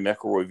Rory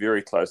McIlroy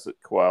very close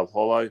at Quail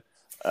Hollow.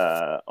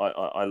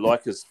 I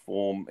like his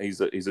form.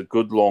 He's a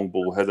good long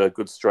ball hitter,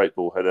 good straight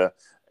ball hitter,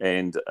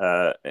 and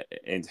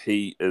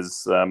he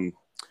is.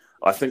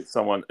 I think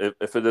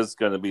if it is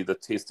going to be the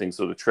testing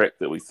sort of track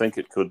that we think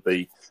it could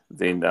be,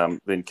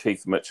 then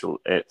Keith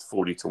Mitchell at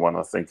 40 to 1,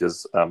 I think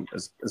is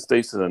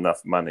decent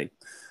enough money.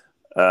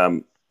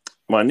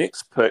 My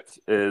next pick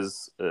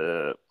is I'm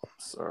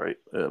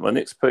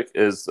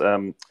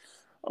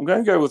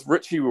going to go with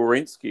Richie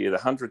Werenski at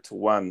 100 to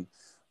 1.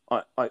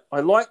 I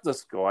like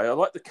this guy. I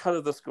like the cut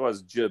of this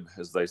guy's jib,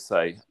 as they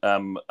say.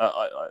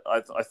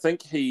 I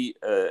think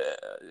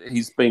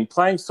he's been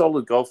playing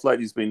solid golf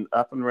lately. He's been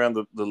up and around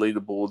the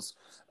leaderboards.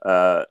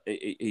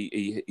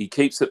 He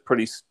keeps it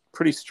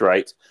pretty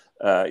straight.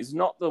 He's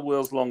not the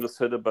world's longest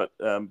hitter, but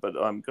I'm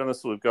going to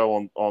sort of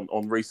go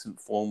on recent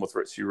form with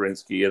Richie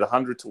Werenski at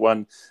 100 to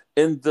 1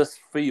 in this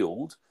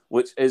field,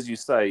 which, as you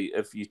say,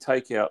 if you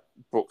take out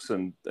Brooks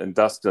and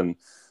Dustin,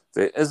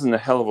 there isn't a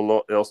hell of a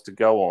lot else to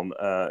go on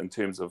in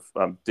terms of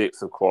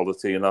depth of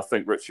quality, and I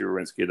think Richie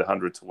Werenski at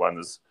 100 to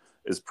 1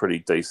 is pretty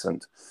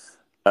decent.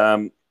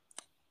 My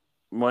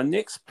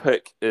next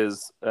pick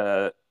is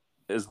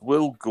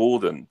Will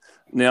Gordon.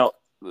 Now,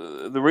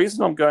 the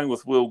reason I'm going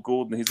with Will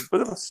Gordon, he's a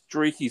bit of a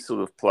streaky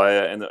sort of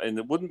player, and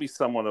it wouldn't be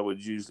someone I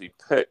would usually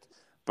pick,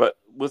 but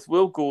with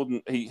Will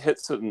Gordon, he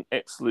hits it an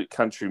absolute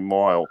country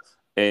mile.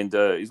 And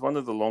he's one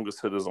of the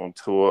longest hitters on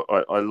tour.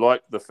 I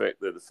like the fact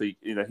that if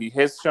he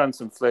has shown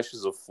some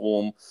flashes of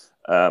form.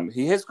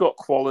 He has got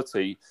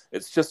quality.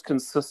 It's just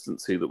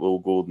consistency that Will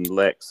Gordon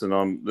lacks,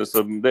 and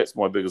that's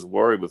my biggest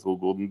worry with Will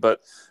Gordon.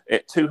 But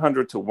at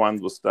 200 to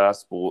 1 with Star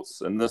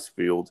Sports in this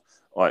field,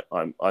 I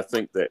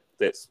think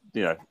that's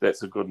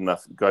a good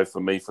enough go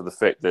for me for the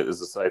fact that,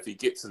 as I say, if he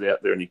gets it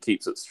out there and he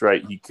keeps it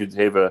straight, he could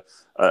have a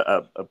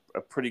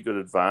pretty good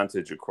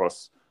advantage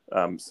across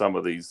some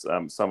of these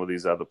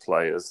other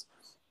players.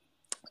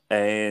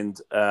 And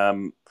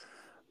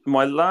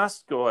my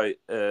last guy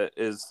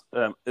is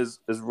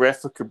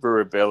Rafa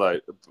Cabrera-Bello,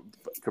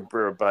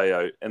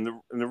 and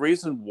the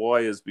reason why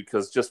is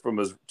because just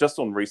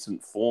on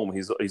recent form,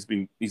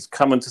 he's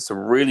come into some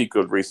really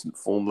good recent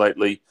form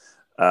lately.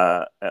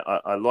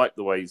 I like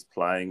the way he's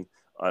playing.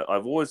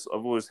 I've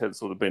always had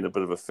sort of been a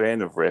bit of a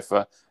fan of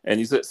Rafa, and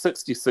he's at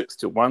 66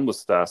 to 1 with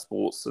Star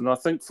Sports, and I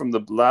think from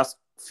the last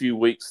few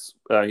weeks,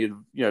 he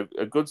had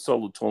a good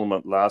solid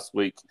tournament last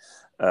week.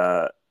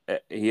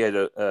 He had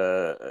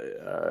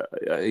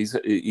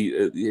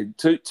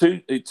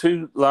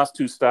two last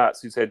two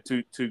starts. He's had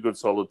two good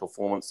solid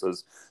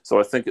performances. So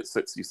I think at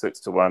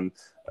 66 to 1,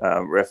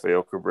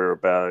 Rafael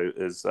Cabrera-Bello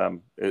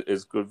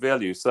is good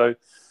value. So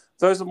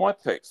those are my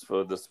picks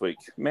for this week.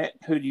 Matt,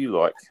 who do you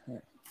like?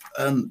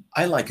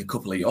 I like a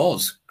couple of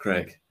yours,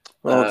 Craig.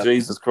 Oh,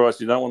 Jesus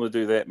Christ! You don't want to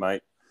do that,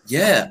 mate.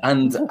 Yeah,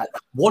 and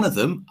one of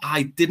them,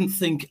 I didn't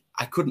think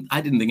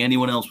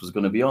anyone else was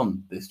going to be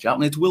on this chap,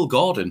 and it's Will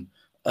Gordon.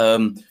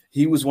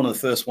 He was one of the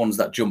first ones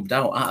that jumped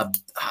out at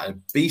a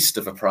beast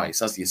of a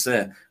price, as you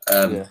say.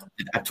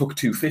 I took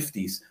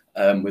 250s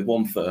with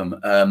one firm.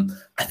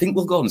 I think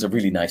Will Gordon's a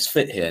really nice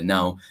fit here.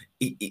 Now,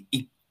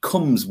 he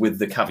comes with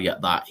the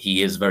caveat that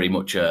he is very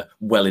much a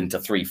well into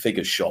three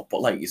figures shot,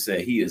 but like you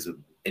say, he is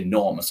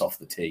enormous off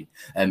the tee.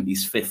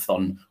 He's fifth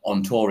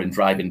on tour in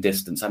driving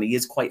distance, and he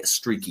is quite a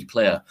streaky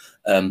player.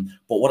 But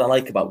what I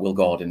like about Will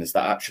Gordon is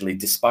that actually,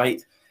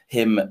 despite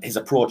his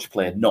approach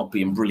play not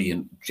being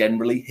brilliant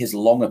generally, his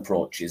long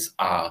approaches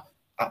are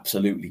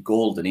absolutely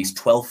golden. He's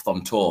 12th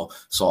on tour,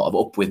 sort of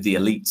up with the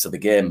elites of the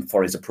game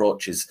for his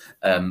approaches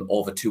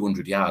over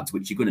 200 yards,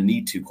 which you're going to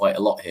need to quite a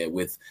lot here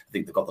with, I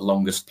think they've got the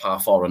longest par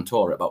 4 on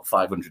tour at about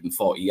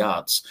 540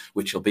 yards,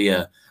 which will be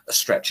a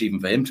stretch even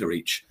for him to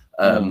reach.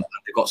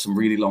 They've got some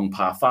really long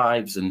par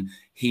 5s, and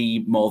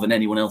he, more than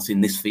anyone else in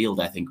this field,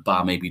 I think,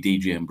 bar maybe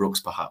DJ and Brooks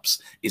perhaps,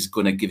 is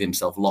going to give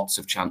himself lots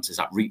of chances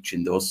at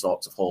reaching those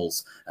sorts of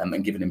holes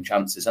and giving him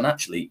chances. And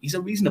actually, he's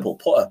a reasonable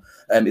putter.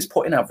 His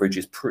putting average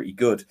is pretty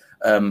good,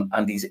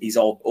 and he's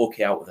all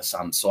okay out of the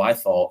sand. So I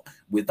thought,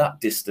 with that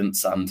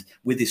distance and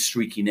with his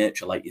streaky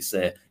nature, like you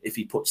say, if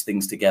he puts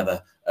things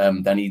together,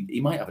 then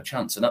he might have a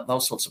chance. And at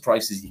those sorts of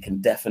prices, you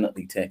can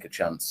definitely take a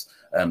chance.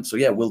 So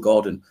yeah, Will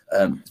Gordon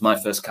is my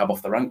first cab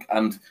off the rank,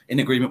 and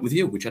in agreement with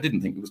you, which I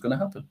didn't think it was going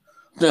to happen.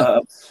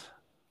 But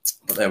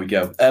there we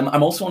go.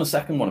 I'm also on a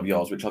second one of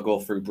yours, which I'll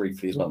go through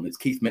briefly as well, and it's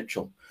Keith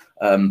Mitchell.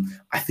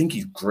 I think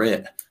he's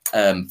great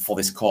for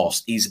this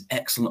course. He's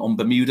excellent on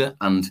Bermuda,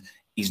 and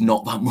he's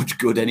not that much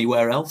good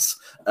anywhere else,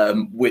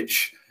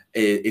 which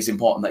is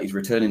important that he's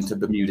returning to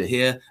Bermuda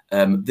here.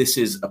 This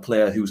is a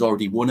player who's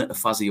already won at a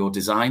Fazio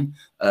Design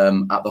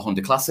at the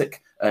Honda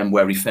Classic,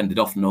 where he fended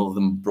off none other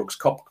than Brooks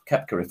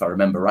Koepka, if I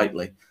remember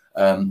rightly.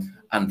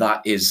 And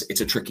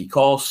it's a tricky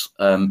course,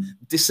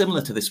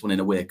 dissimilar to this one in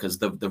a way, because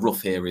the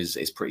rough here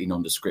is pretty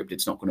nondescript.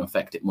 It's not going to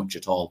affect it much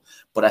at all.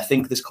 But I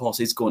think this course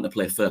is going to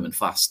play firm and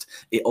fast.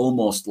 It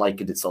almost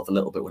likened itself a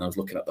little bit when I was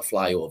looking at the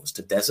flyovers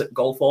to desert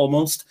golf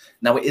almost.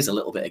 Now, it is a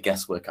little bit of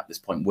guesswork at this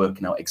point,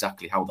 working out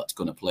exactly how that's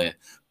going to play.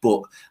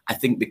 But I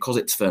think because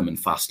it's firm and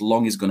fast,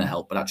 long is going to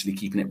help, but actually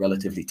keeping it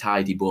relatively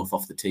tidy, both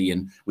off the tee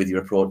and with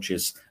your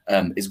approaches,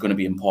 is going to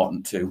be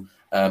important too.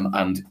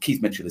 And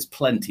Keith Mitchell is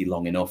plenty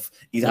long enough.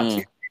 He's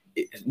actually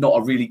not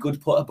a really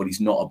good putter, but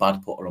he's not a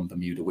bad putter on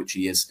Bermuda, which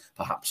he is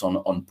perhaps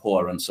on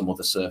Poor and some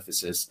other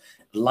surfaces.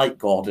 Like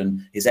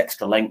Gordon, his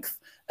extra length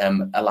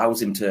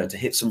allows him to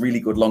hit some really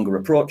good longer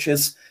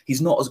approaches.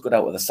 He's not as good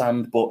out of the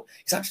sand, but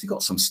he's actually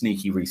got some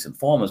sneaky recent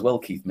form as well,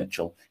 Keith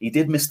Mitchell. He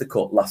did miss the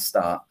cut last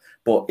start,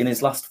 but in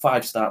his last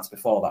 5 starts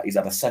before that, he's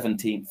had a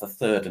 17th, a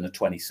 3rd, and a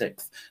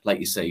 26th. Like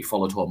you say, he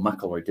followed home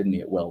McIlroy, didn't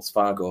he, at Wells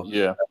Fargo?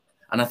 Yeah.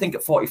 And I think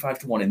at 45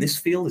 to 1 in this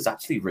field is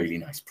actually a really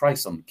nice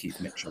price on Keith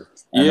Mitchell.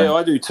 Yeah,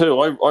 I do too.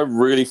 I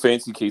really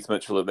fancy Keith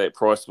Mitchell at that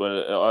price. When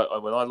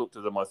I looked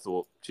at him, I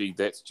thought, gee,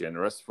 that's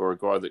generous for a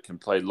guy that can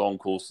play long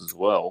courses as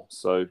well.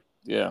 So,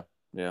 yeah.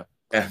 Yeah,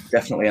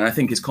 definitely. And I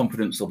think his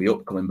confidence will be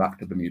up coming back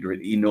to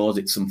Bermuda. He knows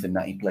it's something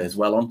that he plays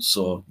well on.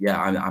 So, yeah,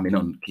 I'm in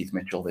on Keith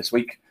Mitchell this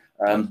week.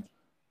 And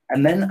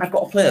then I've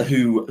got a player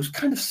who has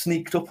kind of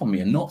sneaked up on me,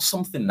 and not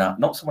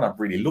someone I've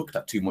really looked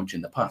at too much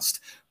in the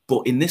past.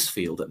 But in this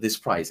field, at this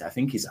price, I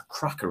think he's a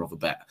cracker of a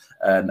bet.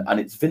 And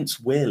it's Vince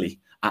Whaley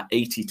at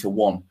 80 to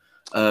 1.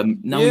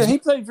 He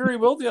played very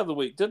well the other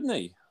week, didn't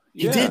he?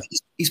 He did.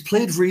 He's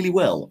played really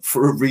well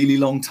for a really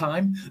long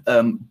time,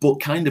 but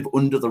kind of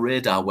under the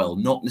radar well,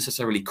 not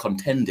necessarily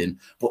contending,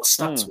 but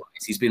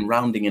stats-wise, he's been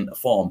rounding into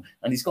form,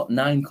 and he's got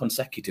 9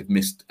 consecutive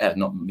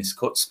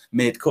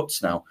made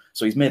cuts now.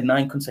 So he's made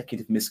 9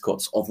 consecutive missed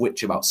cuts, of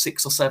which about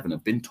 6 or 7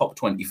 have been top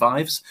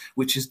 25s,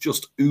 which is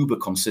just uber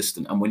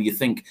consistent. And when you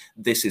think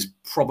this is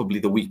probably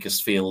the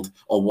weakest field,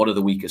 or one of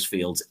the weakest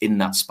fields in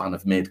that span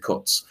of made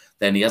cuts,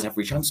 then he has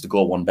every chance to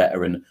go one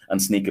better and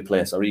sneak a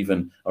place, or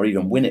even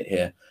win it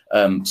here.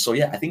 So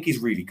yeah, I think he's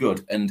really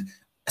good, and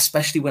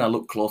especially when I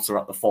look closer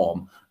at the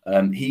form,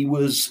 he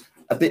was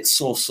a bit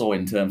so-so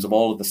in terms of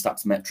all of the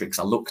stats metrics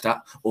I looked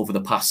at over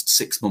the past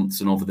 6 months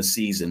and over the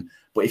season.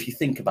 But if you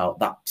think about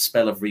that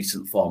spell of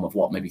recent form of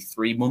maybe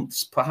 3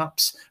 months,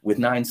 perhaps, with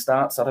 9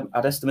 starts,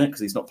 I'd estimate,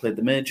 because he's not played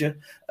the major.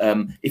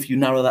 If you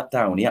narrow that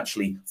down, he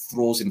actually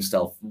throws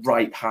himself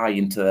right high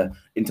into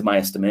my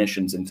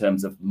estimations in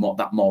terms of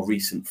that more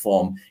recent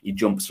form. He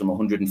jumps from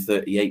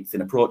 138th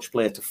in approach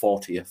play to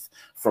 40th,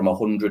 from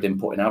 100 in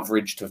putting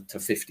average to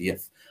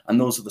 50th. And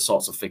those are the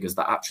sorts of figures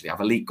that actually have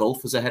elite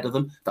golfers ahead of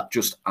them that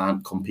just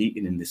aren't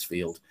competing in this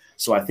field.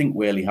 So I think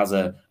Whaley has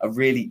a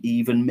really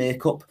even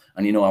makeup.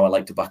 And you know how I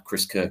like to back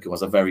Chris Kirk, who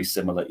has a very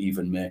similar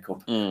even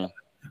makeup. And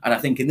I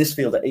think in this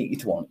field at 80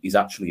 to 1, he's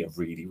actually a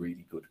really,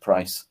 really good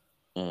price.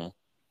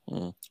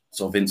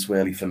 So Vince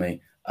Whaley for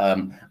me.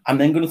 I'm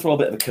then going to throw a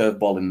bit of a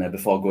curveball in there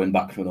before going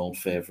back to an old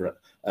favourite.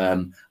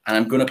 And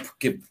I'm going to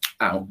give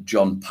out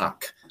John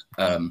Pack,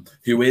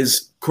 who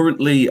is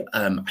currently,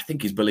 I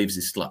think he believes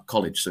he's still at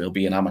college, so he'll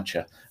be an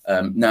amateur.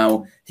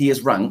 Now, he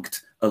is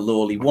ranked a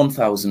lowly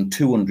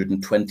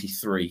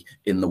 1,223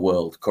 in the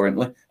world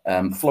currently.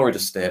 Florida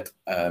State,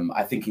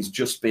 I think he's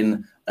just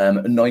been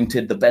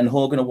anointed the Ben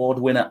Hogan Award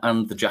winner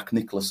and the Jack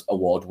Nicklaus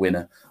Award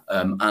winner.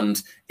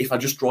 And if I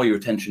just draw your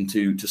attention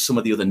to some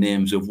of the other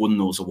names who've won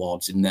those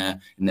awards in their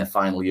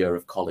final year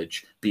of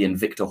college, being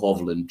Victor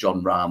Hovland,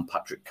 John Rahm,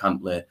 Patrick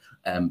Cantlay,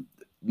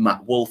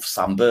 Matt Wolff,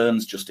 Sam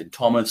Burns, Justin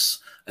Thomas.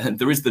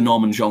 There is the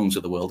Norman Jongs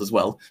of the world as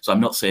well. So I'm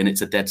not saying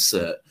it's a dead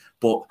cert,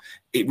 but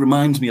it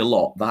reminds me a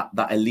lot,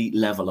 that elite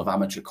level of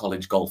amateur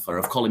college golfer,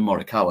 of Colin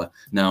Morikawa.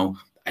 Now,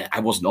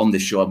 I wasn't on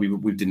this show.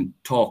 We didn't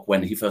talk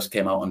when he first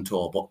came out on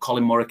tour, but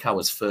Colin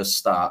Morikawa's first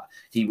start,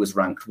 he was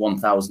ranked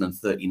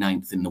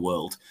 1,039th in the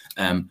world.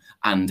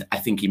 And I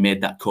think he made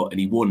that cut and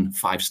he won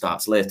 5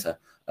 starts later.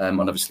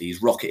 And obviously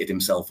he's rocketed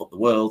himself up the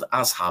world,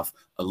 as have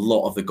a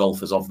lot of the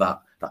golfers of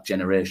that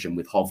generation,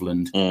 with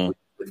Hovland,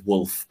 with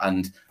Wolff,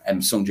 and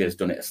Sungjae's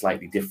done it a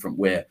slightly different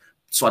way.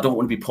 So I don't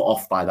want to be put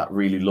off by that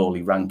really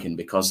lowly ranking,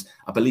 because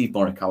I believe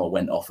Morikawa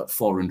went off at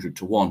 400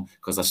 to 1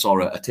 because I saw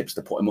a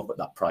tipster put him up at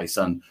that price.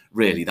 And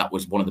really, that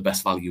was one of the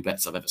best value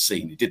bets I've ever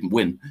seen. He didn't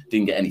win,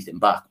 didn't get anything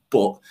back.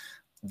 But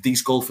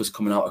these golfers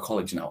coming out of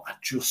college now are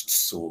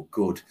just so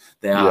good.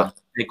 They're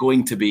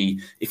going to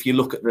be, if you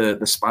look at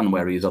the span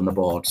where he is on the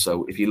board.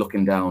 So if you're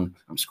looking down,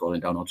 I'm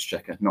scrolling down Odds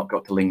Checker, not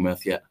got to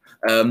Lingmerth yet.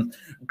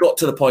 Got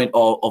to the point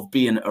of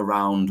being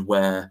around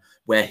where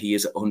he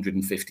is at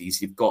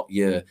 150s. You've got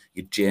your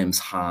James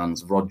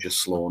Harns, Roger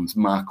Sloans,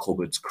 Mark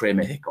Hubbards,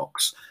 Kramer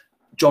Hickox.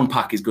 John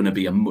Pack is going to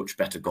be a much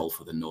better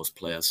golfer than those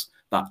players.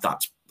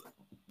 That's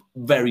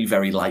very,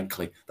 very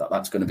likely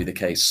that's going to be the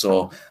case.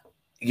 So,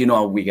 you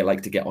know, we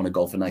like to get on a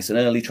golfer nice and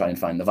early, try and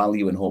find the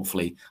value, and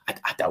hopefully, I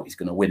doubt he's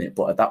going to win it,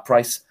 but at that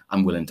price,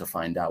 I'm willing to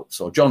find out.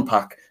 So John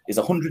Pack is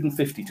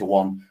 150 to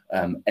 1,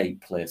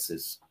 8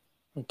 places.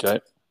 Okay.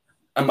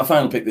 And my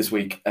final pick this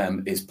week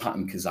is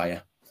Patton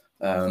Kizzire.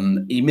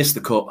 He missed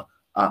the cut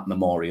at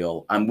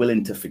Memorial. I'm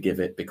willing to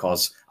forgive it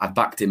because I've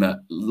backed him at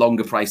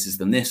longer prices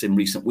than this in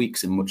recent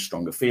weeks in much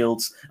stronger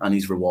fields, and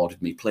he's rewarded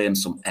me playing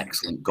some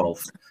excellent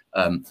golf.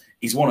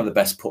 He's one of the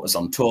best putters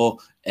on tour.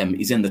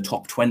 He's in the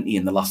top 20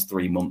 in the last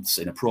 3 months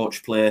in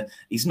approach play.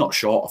 He's not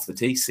short off the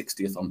tee,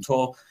 60th on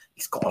tour.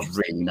 He's got a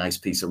really nice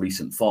piece of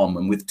recent form,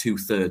 and with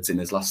 2/3 in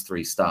his last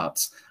 3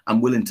 starts,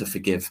 I'm willing to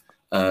forgive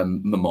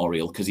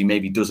Memorial because he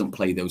maybe doesn't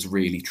play those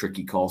really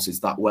tricky courses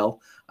that well.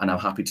 And I'm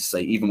happy to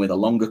say, even with a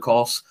longer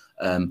course,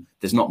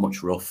 there's not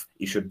much rough.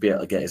 He should be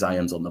able to get his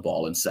irons on the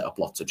ball and set up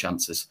lots of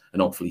chances,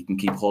 and hopefully he can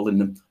keep holding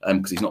them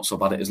because he's not so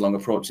bad at his long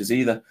approaches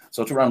either.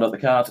 So to round out the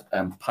card,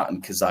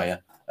 Patton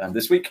Kizzire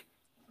this week.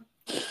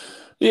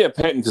 Yeah,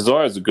 Patton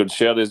Kizzire is a good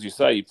shout. As you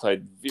say, he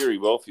played very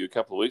well for you a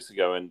couple of weeks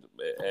ago, and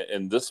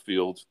in this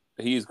field,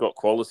 he's got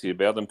quality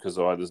about him,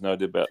 Kizzire. There's no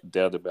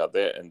doubt about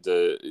that, and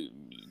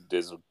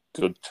there's a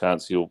good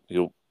chance he'll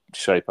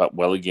shape up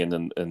well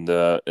again in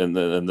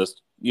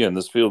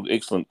this field.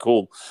 Excellent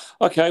call.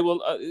 Okay, well,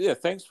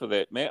 thanks for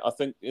that, Matt. I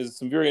think there's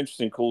some very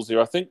interesting calls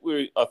there. I think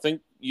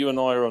you and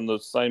I are on the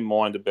same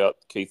mind about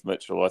Keith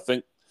Mitchell. I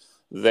think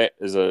that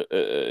is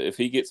if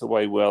he gets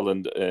away well,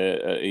 and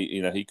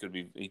he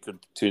could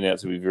turn out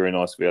to be very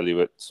nice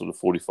value at sort of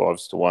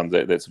 45s to 1.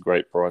 That's a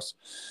great price.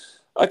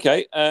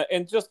 Okay,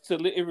 and just to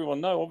let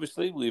everyone know,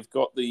 obviously we've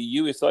got the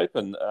US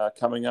Open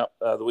coming up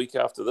the week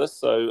after this,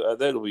 so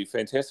that'll be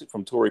fantastic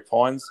from Torrey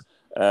Pines,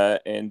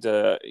 and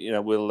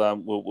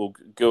we'll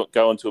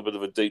go into a bit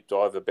of a deep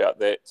dive about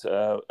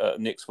that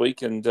next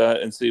week, and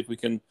see if we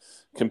can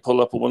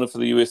pull up a winner for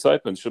the US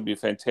Open. Should be a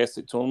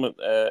fantastic tournament,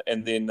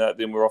 and then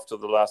we're off to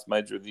the last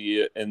major of the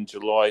year in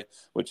July,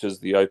 which is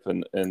the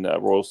Open in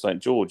Royal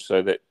St George.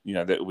 So that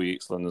will be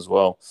excellent as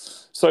well.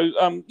 So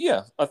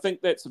I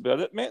think that's about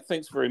it, Matt.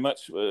 Thanks very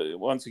much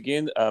once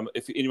again.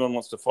 If anyone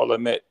wants to follow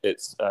Matt,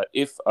 it's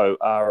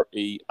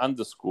FORE_bet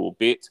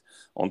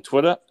on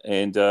Twitter,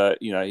 and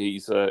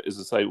he's as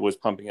I say, always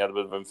pumping out a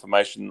bit of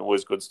information,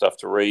 always good stuff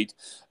to read.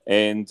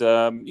 And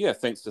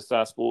thanks to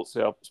Star Sports,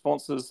 our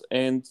sponsors,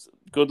 and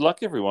good luck,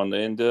 everyone,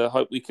 and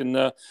hope we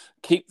can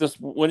keep this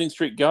winning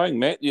streak going,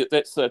 Matt.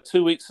 That's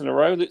 2 weeks in a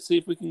row. Let's see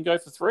if we can go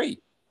for 3.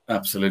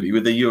 Absolutely.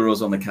 With the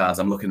Euros on the cards,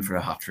 I'm looking for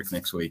a hat-trick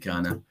next week,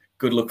 Anna.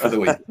 Good luck for the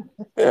week.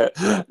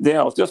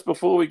 Now, just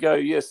before we go,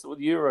 yes, with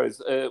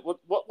Euros,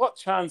 what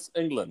chance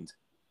England?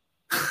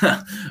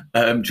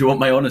 Do you want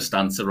my honest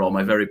answer or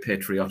my very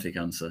patriotic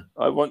answer?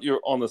 I want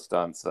your honest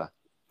answer.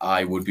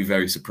 I would be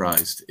very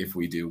surprised if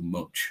we do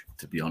much,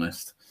 to be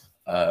honest.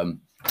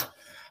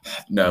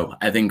 No,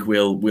 I think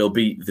we'll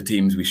beat the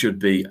teams we should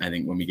beat. I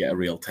think when we get a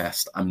real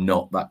test, I'm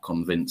not that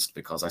convinced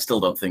because I still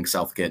don't think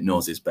Southgate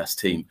knows his best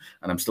team,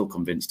 and I'm still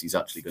convinced he's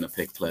actually going to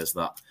pick players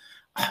that,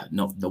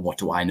 not the what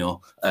do I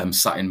know,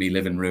 sat in me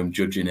living room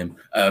judging him,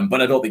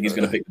 but I don't think he's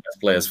going to pick the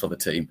best players for the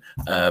team.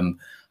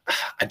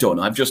 I don't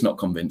know. I'm just not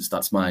convinced.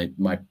 That's my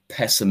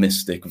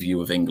pessimistic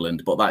view of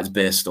England, but that is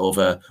based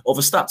over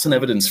stats and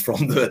evidence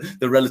from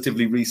the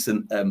relatively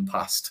recent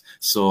past.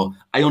 So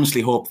I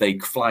honestly hope they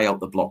fly out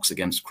the blocks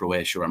against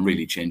Croatia and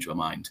really change my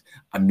mind.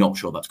 I'm not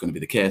sure that's going to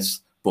be the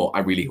case, but I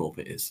really hope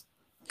it is.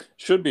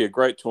 Should be a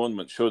great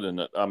tournament, shouldn't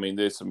it? I mean,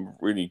 there's some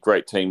really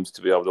great teams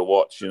to be able to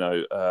watch.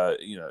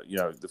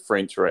 The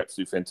French are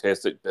absolutely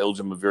fantastic.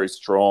 Belgium are very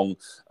strong.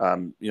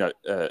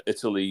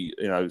 Italy,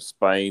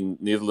 Spain,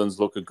 Netherlands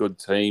look a good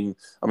team.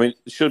 I mean,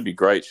 it should be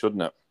great,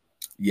 shouldn't it?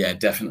 Yeah,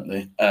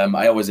 definitely.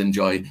 I always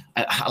enjoy.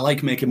 I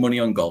like making money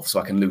on golf, so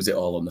I can lose it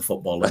all on the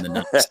football and the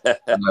nets.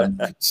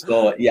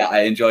 So yeah,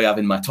 I enjoy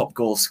having my top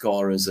goal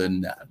scorers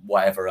and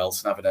whatever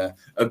else, and having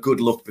a good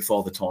look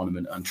before the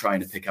tournament and trying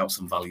to pick out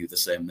some value the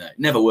same there. It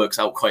never works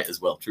out quite as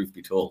well, truth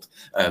be told.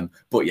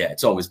 But yeah,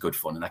 it's always good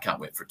fun, and I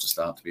can't wait for it to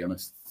start, to be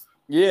honest.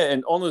 Yeah,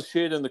 and honours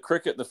shared in the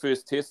cricket in the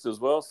first test as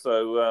well.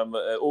 So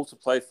all to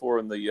play for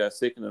in the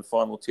second and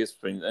final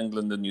test between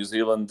England and New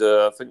Zealand.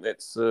 I think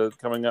that's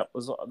coming up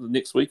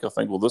next week. I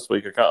think, or this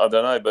week. I don't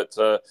know. But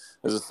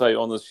as I say,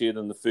 honours shared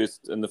in the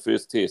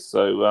first test.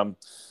 So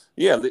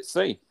yeah, let's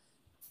see.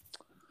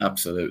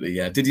 Absolutely,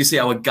 yeah. Did you see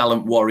our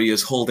gallant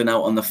Warriors holding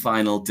out on the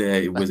final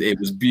day? It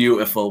was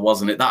beautiful,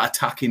 wasn't it? That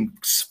attacking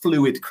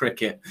fluid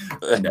cricket,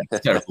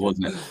 terrible,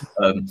 wasn't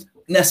it?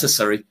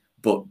 Necessary.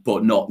 But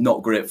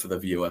not great for the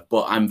viewer.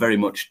 But I'm very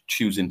much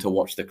choosing to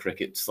watch the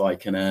cricket so I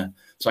can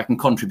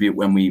contribute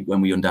when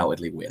we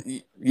undoubtedly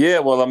win. Yeah,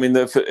 well, I mean,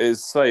 if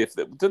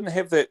it didn't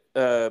have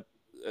that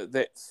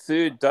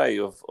third day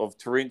of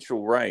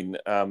torrential rain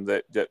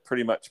that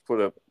pretty much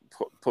put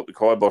the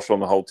kibosh on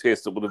the whole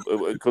test,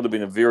 it could have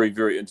been a very,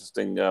 very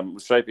interesting,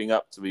 shaping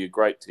up to be a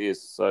great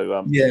test.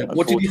 So yeah,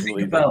 what did you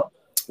think about?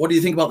 What do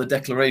you think about the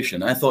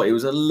declaration? I thought it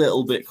was a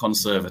little bit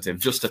conservative,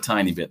 just a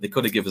tiny bit. They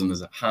could have given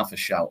us half a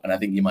shout, and I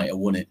think you might have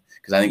won it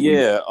because I think.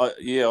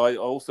 I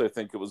also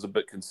think it was a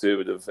bit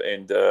conservative,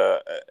 and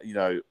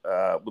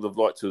would have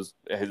liked to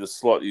have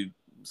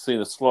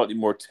seen a slightly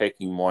more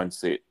attacking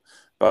mindset.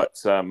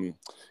 But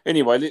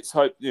anyway, let's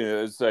hope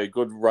it's a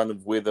good run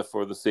of weather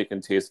for the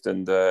second test,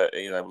 and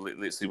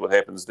let's see what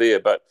happens there.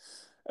 But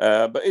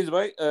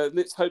anyway,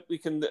 let's hope we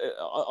can.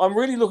 I'm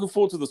really looking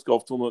forward to this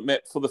golf tournament,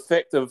 Matt, for the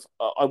fact of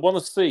I want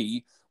to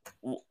see.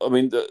 I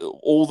mean,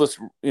 all this,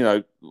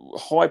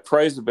 high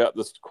praise about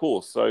this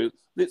course. So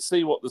let's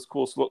see what this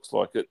course looks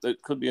like.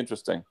 It could be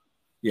interesting.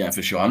 Yeah,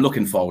 for sure. I'm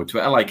looking forward to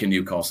it. I like a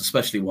new course,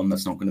 especially one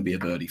that's not going to be a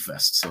birdie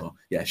fest. So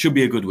yeah, it should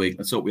be a good week.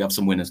 Let's hope we have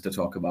some winners to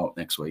talk about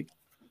next week.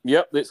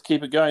 Yep, let's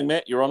keep it going,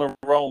 Matt. You're on a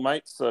roll,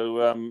 mate.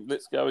 So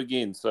let's go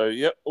again. So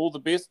yep, all the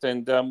best,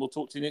 and we'll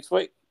talk to you next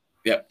week.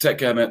 Yeah, take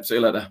care, mate. See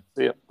you later.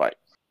 See ya. Bye.